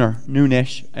noon or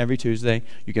noonish every Tuesday.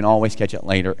 You can always catch it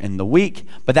later in the week.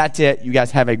 But that's it. You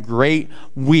guys have a great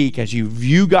week as you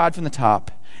view God from the top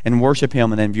and worship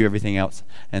Him, and then view everything else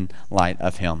in light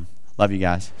of Him. Love you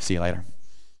guys. See you later.